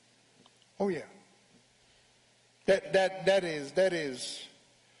 Oh yeah. That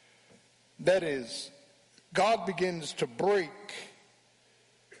is, God begins to break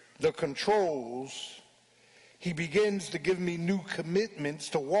the controls. He begins to give me new commitments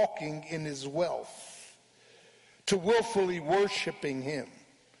to walking in his wealth, to willfully worshiping him.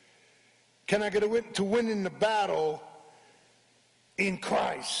 Can I get a witness? To winning the battle in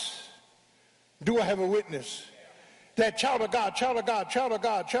Christ. Do I have a witness? That child of God,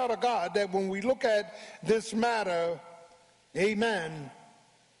 that when we look at this matter, amen,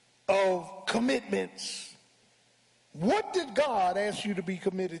 of commitments, what did God ask you to be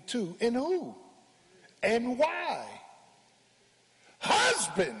committed to, and who, and why?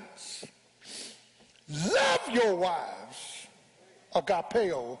 Husbands, love your wives,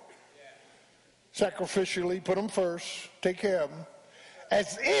 agapeo, sacrificially, put them first, take care of them,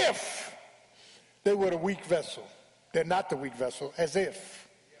 as if they were the weak vessel. They're not the weak vessel, as if.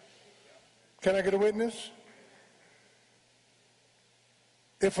 Can I get a witness?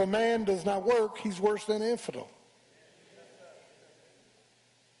 If a man does not work, he's worse than an infidel.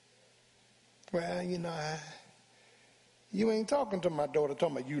 Well, you know, you ain't talking to my daughter,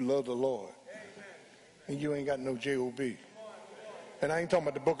 talking about you love the Lord. And you ain't got no J-O-B. And I ain't talking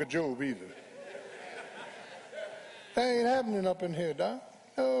about the book of Job either. That ain't happening up in here, Doc.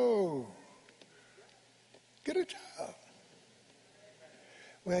 No. Get a job.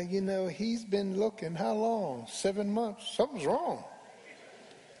 Well, you know, he's been looking how long? 7 months. Something's wrong.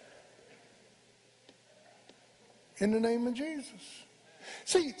 In the name of Jesus.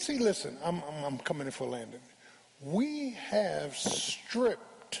 See, listen, I'm coming in for landing. We have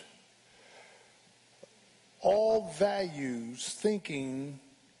stripped all values thinking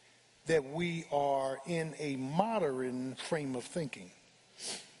that we are in a modern frame of thinking.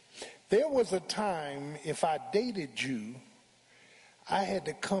 There was a time, if I dated you, I had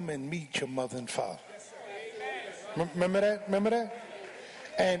to come and meet your mother and father. Remember that? Remember that?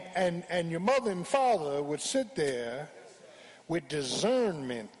 And your mother and father would sit there with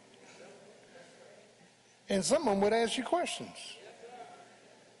discernment. And some of them would ask you questions.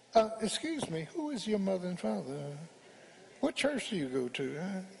 Excuse me, who is your mother and father? What church do you go to?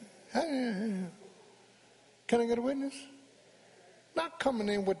 Can I get a witness? Not coming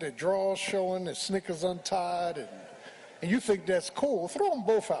in with their drawers showing, their sneakers untied, and you think that's cool. Throw them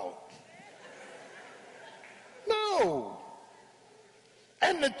both out. No.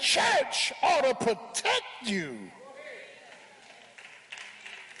 And the church ought to protect you.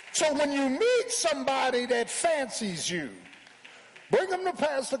 So when you meet somebody that fancies you, bring them to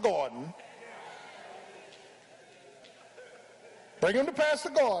Pastor Gordon. Bring them to Pastor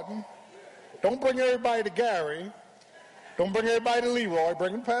Gordon. Don't bring everybody to Gary. Don't bring everybody to Leroy.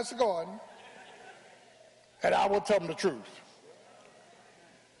 Bring them to Pastor Gordon. And I will tell them the truth.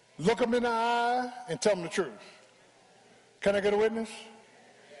 Look them in the eye and tell them the truth. Can I get a witness?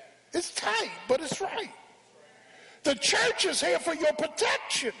 It's tight, but it's right. The church is here for your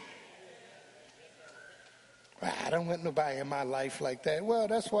protection. Well, I don't want nobody in my life like that. Well,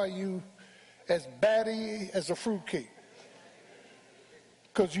 that's why you as batty as a fruitcake.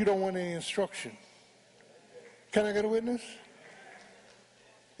 Because you don't want any instruction. Can I get a witness?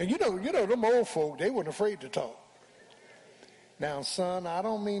 And you know, them old folk, they weren't afraid to talk. Now, son, I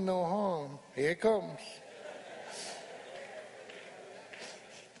don't mean no harm. Here it comes.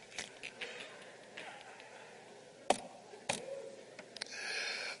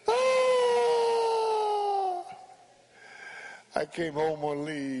 I came home on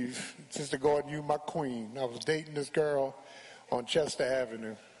leave. Sister Gordon, you my queen. I was dating this girl on Chester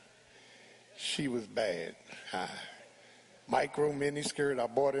Avenue. She was bad. Micro mini skirt. I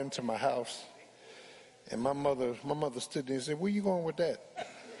bought it into my house. And my mother stood there and said, where you going with that?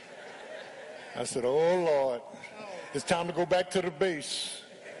 I said, oh, Lord, it's time to go back to the base.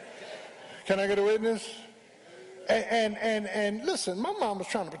 Can I get a witness? And listen, my mom was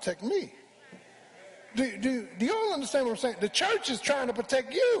trying to protect me. Do you all understand what I'm saying? The church is trying to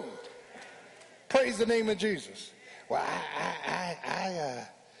protect you. Praise the name of Jesus. Well,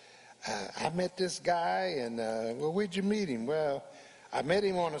 I met this guy, and well, where'd you meet him? Well, I met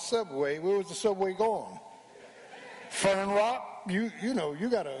him on a subway. Where was the subway going? Fern Rock. You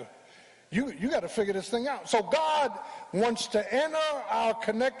gotta figure this thing out. So God wants to enter our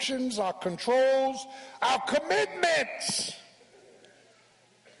connections, our controls, our commitments.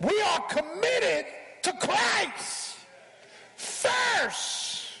 We are committed to Christ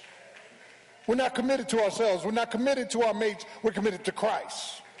first. We're not committed to ourselves. We're not committed to our mates. We're committed to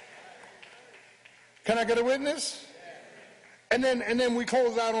Christ. Can I get a witness? And then we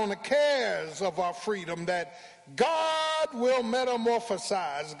close out on the cares of our freedom, that God will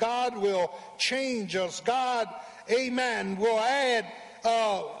metamorphosize. God will change us. God, amen, will add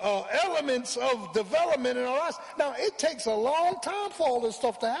elements of development in our lives. Now, it takes a long time for all this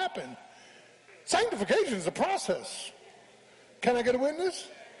stuff to happen. Sanctification is a process. Can I get a witness?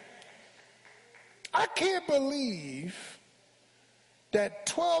 I can't believe that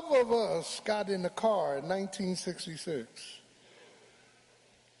 12 of us got in the car in 1966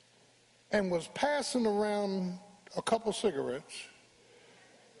 and was passing around a couple cigarettes,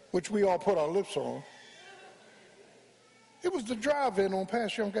 which we all put our lips on. It was the drive-in on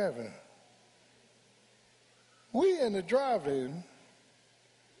Pass Young Avenue. We in the drive-in,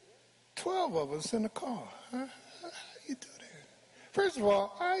 12 of us in the car. How you do that? First of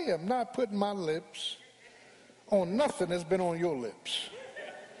all, I am not putting my lips on nothing that's been on your lips.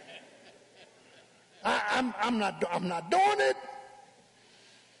 I'm not doing it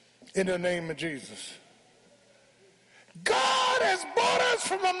in the name of Jesus. God has brought us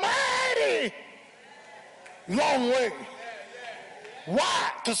from a mighty long way.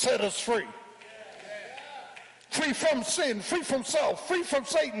 Why? To set us free. Free from sin, free from self, free from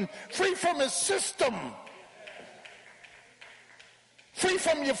Satan, free from his system, free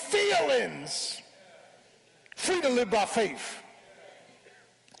from your feelings, free to live by faith.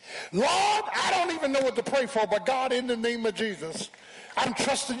 Lord, I don't even know what to pray for, but God, in the name of Jesus, I'm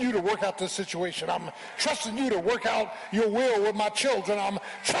trusting you to work out this situation. I'm trusting you to work out your will with my children. I'm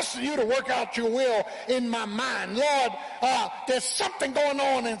trusting you to work out your will in my mind. Lord, there's something going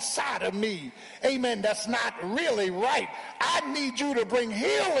on inside of me, amen, that's not really right. I need you to bring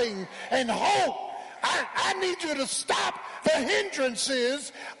healing and hope. I need you to stop the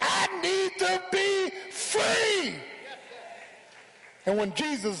hindrances. I need to be free. And when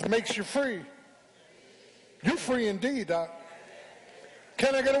Jesus makes you free, you're free indeed, Doc.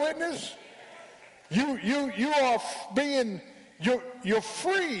 Can I get a witness? You are being, you're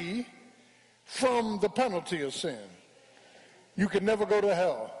free from the penalty of sin. You can never go to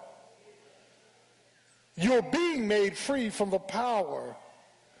hell. You're being made free from the power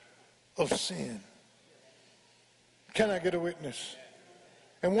of sin. Can I get a witness?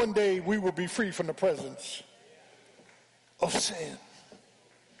 And one day we will be free from the presence of sin.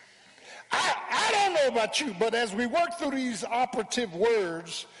 I don't know about you, but as we work through these operative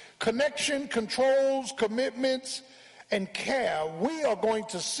words, connection, controls, commitments, and care, we are going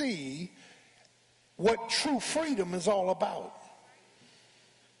to see what true freedom is all about.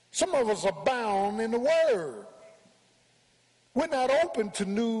 Some of us are bound in the Word. We're not open to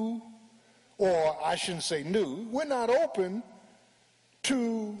new, or I shouldn't say new, we're not open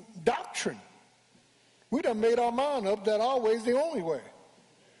to doctrine. We done made our mind up that our way is the only way.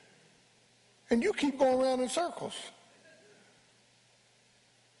 And you keep going around in circles.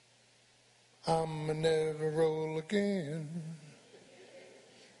 I'ma never roll again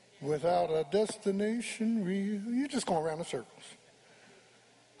without a destination real. You're just going around in circles.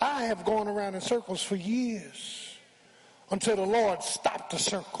 I have gone around in circles for years until the Lord stopped the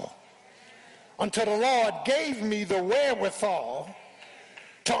circle. Until the Lord gave me the wherewithal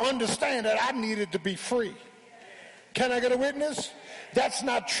to understand that I needed to be free. Can I get a witness? That's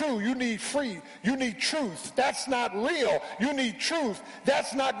not true. You need free. You need truth. That's not real. You need truth.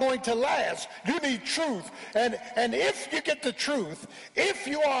 That's not going to last. You need truth. And if you get the truth, if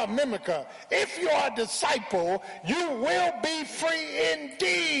you are a mimicker, if you are a disciple, you will be free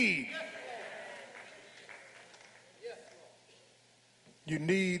indeed. You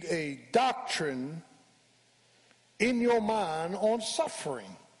need a doctrine in your mind on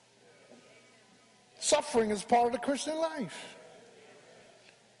suffering. Suffering is part of the Christian life.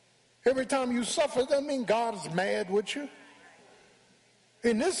 Every time you suffer, doesn't mean God is mad with you.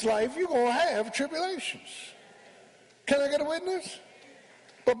 In this life, you're going to have tribulations. Can I get a witness?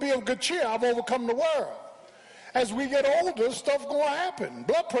 But be of good cheer. I've overcome the world. As we get older, stuff going to happen.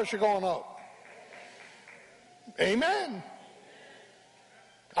 Blood pressure going up. Amen.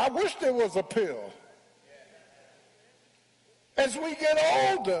 I wish there was a pill. As we get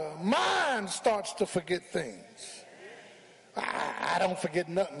older, mind starts to forget things. I don't forget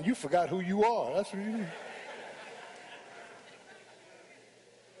nothing. You forgot who you are. That's what you do.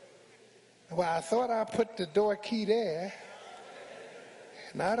 Well, I thought I put the door key there,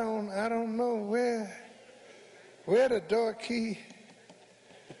 and I don't know where the door key.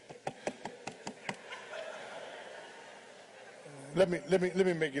 Let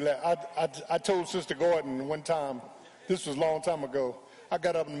me make you laugh. I told Sister Gordon one time, this was a long time ago, I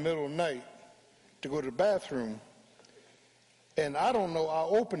got up in the middle of the night to go to the bathroom, and I don't know, I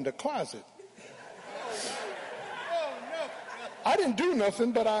opened the closet. I didn't do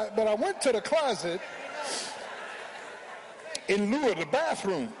nothing, but I went to the closet in lieu of the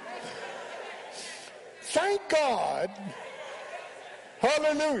bathroom. Thank God,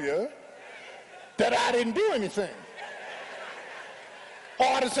 hallelujah, that I didn't do anything. Or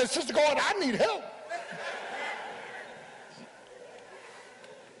I'd have said, Sister Gordon, I need help.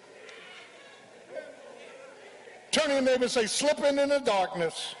 Turn to your neighbor and say, slipping in the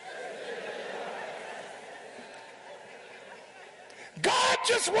darkness. God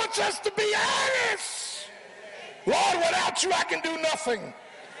just wants us to be honest. Lord, without you, I can do nothing.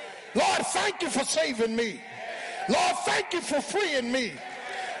 Lord, thank you for saving me. Lord, thank you for freeing me.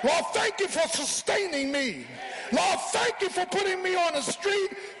 Lord, thank you for sustaining me. Lord, thank you for putting me on a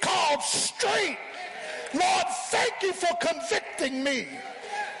street called straight. Lord, thank you for convicting me.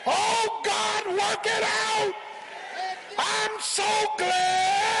 Oh, God, work it out. I'm so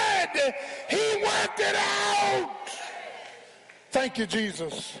glad he worked it out. Thank you,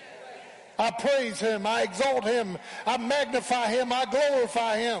 Jesus. I praise him. I exalt him. I magnify him. I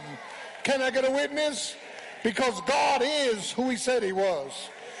glorify him. Can I get a witness? Because God is who he said he was.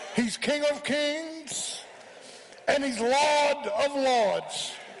 He's King of Kings and he's Lord of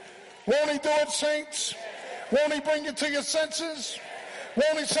Lords. Won't he do it, saints? Won't he bring you to your senses?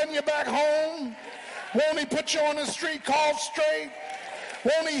 Won't he send you back home? Won't he put you on the street called straight?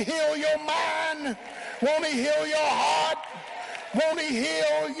 Won't he heal your mind? Won't he heal your heart? Won't he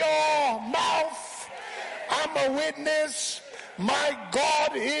heal your mouth? I'm a witness. My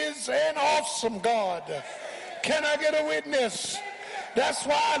God is an awesome God. Can I get a witness? That's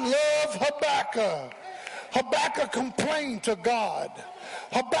why I love Habakkuk. Habakkuk complained to God.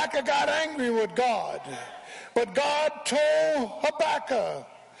 Habakkuk got angry with God. But God told Habakkuk,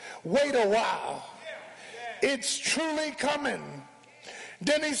 wait a while. It's truly coming.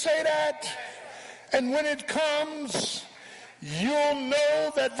 Didn't he say that? And when it comes, you'll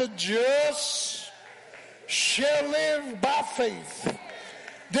know that the just shall live by faith.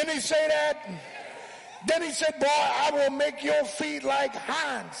 Didn't he say that? Then he said, boy, I will make your feet like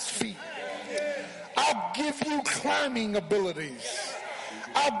hinds' feet. I'll give you climbing abilities.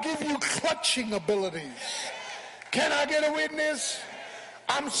 I'll give you clutching abilities. Can I get a witness?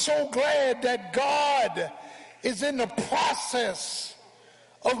 I'm so glad that God is in the process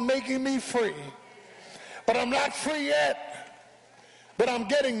of making me free. But I'm not free yet, but I'm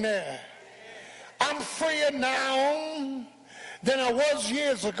getting there. I'm freer now than I was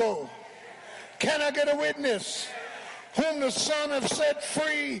years ago. Can I get a witness? Whom the Son hath set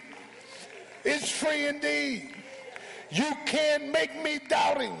free is free indeed. You can't make me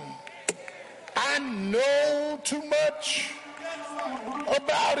doubting. I know too much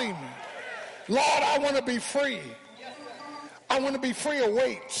about him. Lord, I want to be free. I want to be free of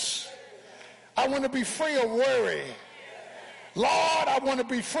weights. I want to be free of worry. Lord, I want to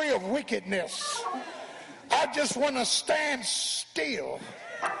be free of wickedness. I just want to stand still.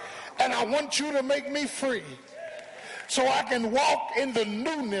 And I want you to make me free so I can walk in the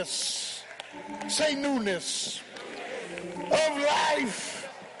newness. Say newness of life.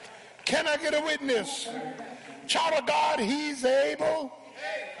 Can I get a witness? Child of God, he's able.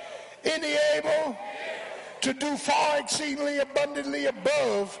 Isn't he able to do far exceedingly abundantly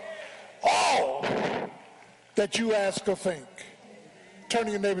above all that you ask or think? Turn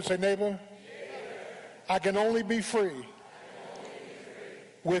to your neighbor and say, neighbor, I can only be free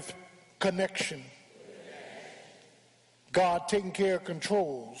with connection. God taking care of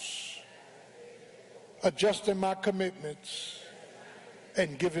controls, adjusting my commitments,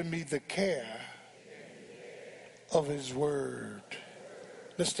 and giving me the care of his word.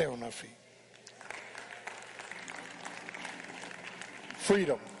 Let's stay on our feet.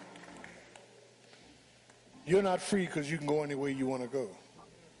 Freedom. You're not free because you can go anywhere you want to go.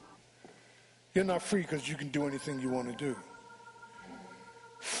 You're not free because you can do anything you want to do.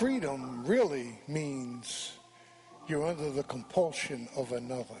 Freedom really means you're under the compulsion of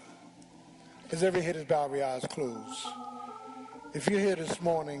another. As every head is bowed, every eye is closed. If you're here this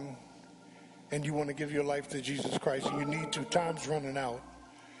morning and you want to give your life to Jesus Christ and you need to, time's running out,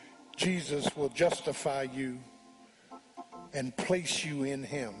 Jesus will justify you and place you in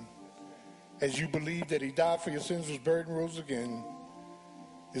him. As you believe that he died for your sins, was buried and rose again,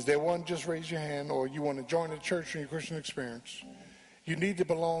 is there one? Just raise your hand. Or you want to join a church in your Christian experience. You need to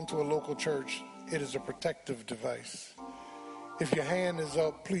belong to a local church. It is a protective device. If your hand is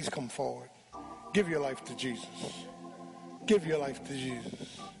up, please come forward. Give your life to Jesus. Give your life to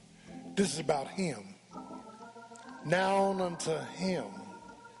Jesus. This is about him. Now unto him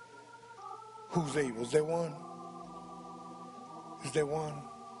who's able. Is there one? Is there one?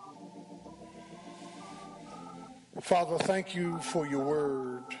 Father, thank you for your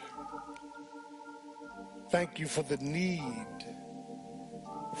word. Thank you for the need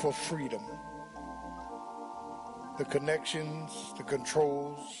for freedom. The connections, the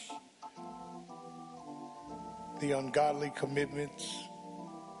controls, the ungodly commitments,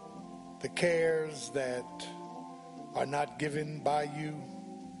 the cares that are not given by you.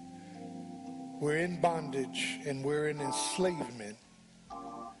 We're in bondage and we're in enslavement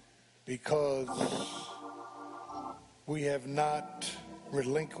because we have not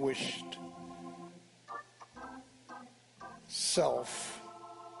relinquished self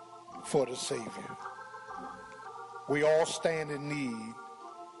for the Savior. We all stand in need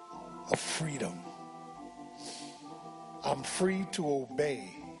of freedom. I'm free to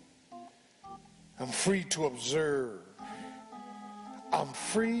obey. I'm free to observe. I'm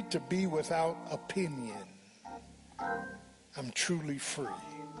free to be without opinion. I'm truly free.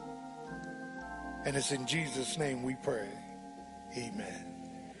 And it's in Jesus' name we pray. Amen.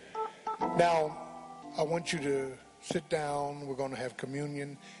 Now, I want you to sit down. We're going to have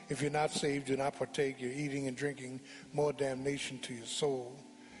communion. If you're not saved, do not partake. You're eating and drinking more damnation to your soul.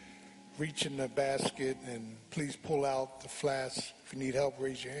 Reach in the basket and please pull out the flask. If you need help,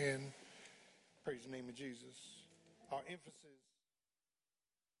 raise your hand. Praise the name of Jesus. Our emphasis.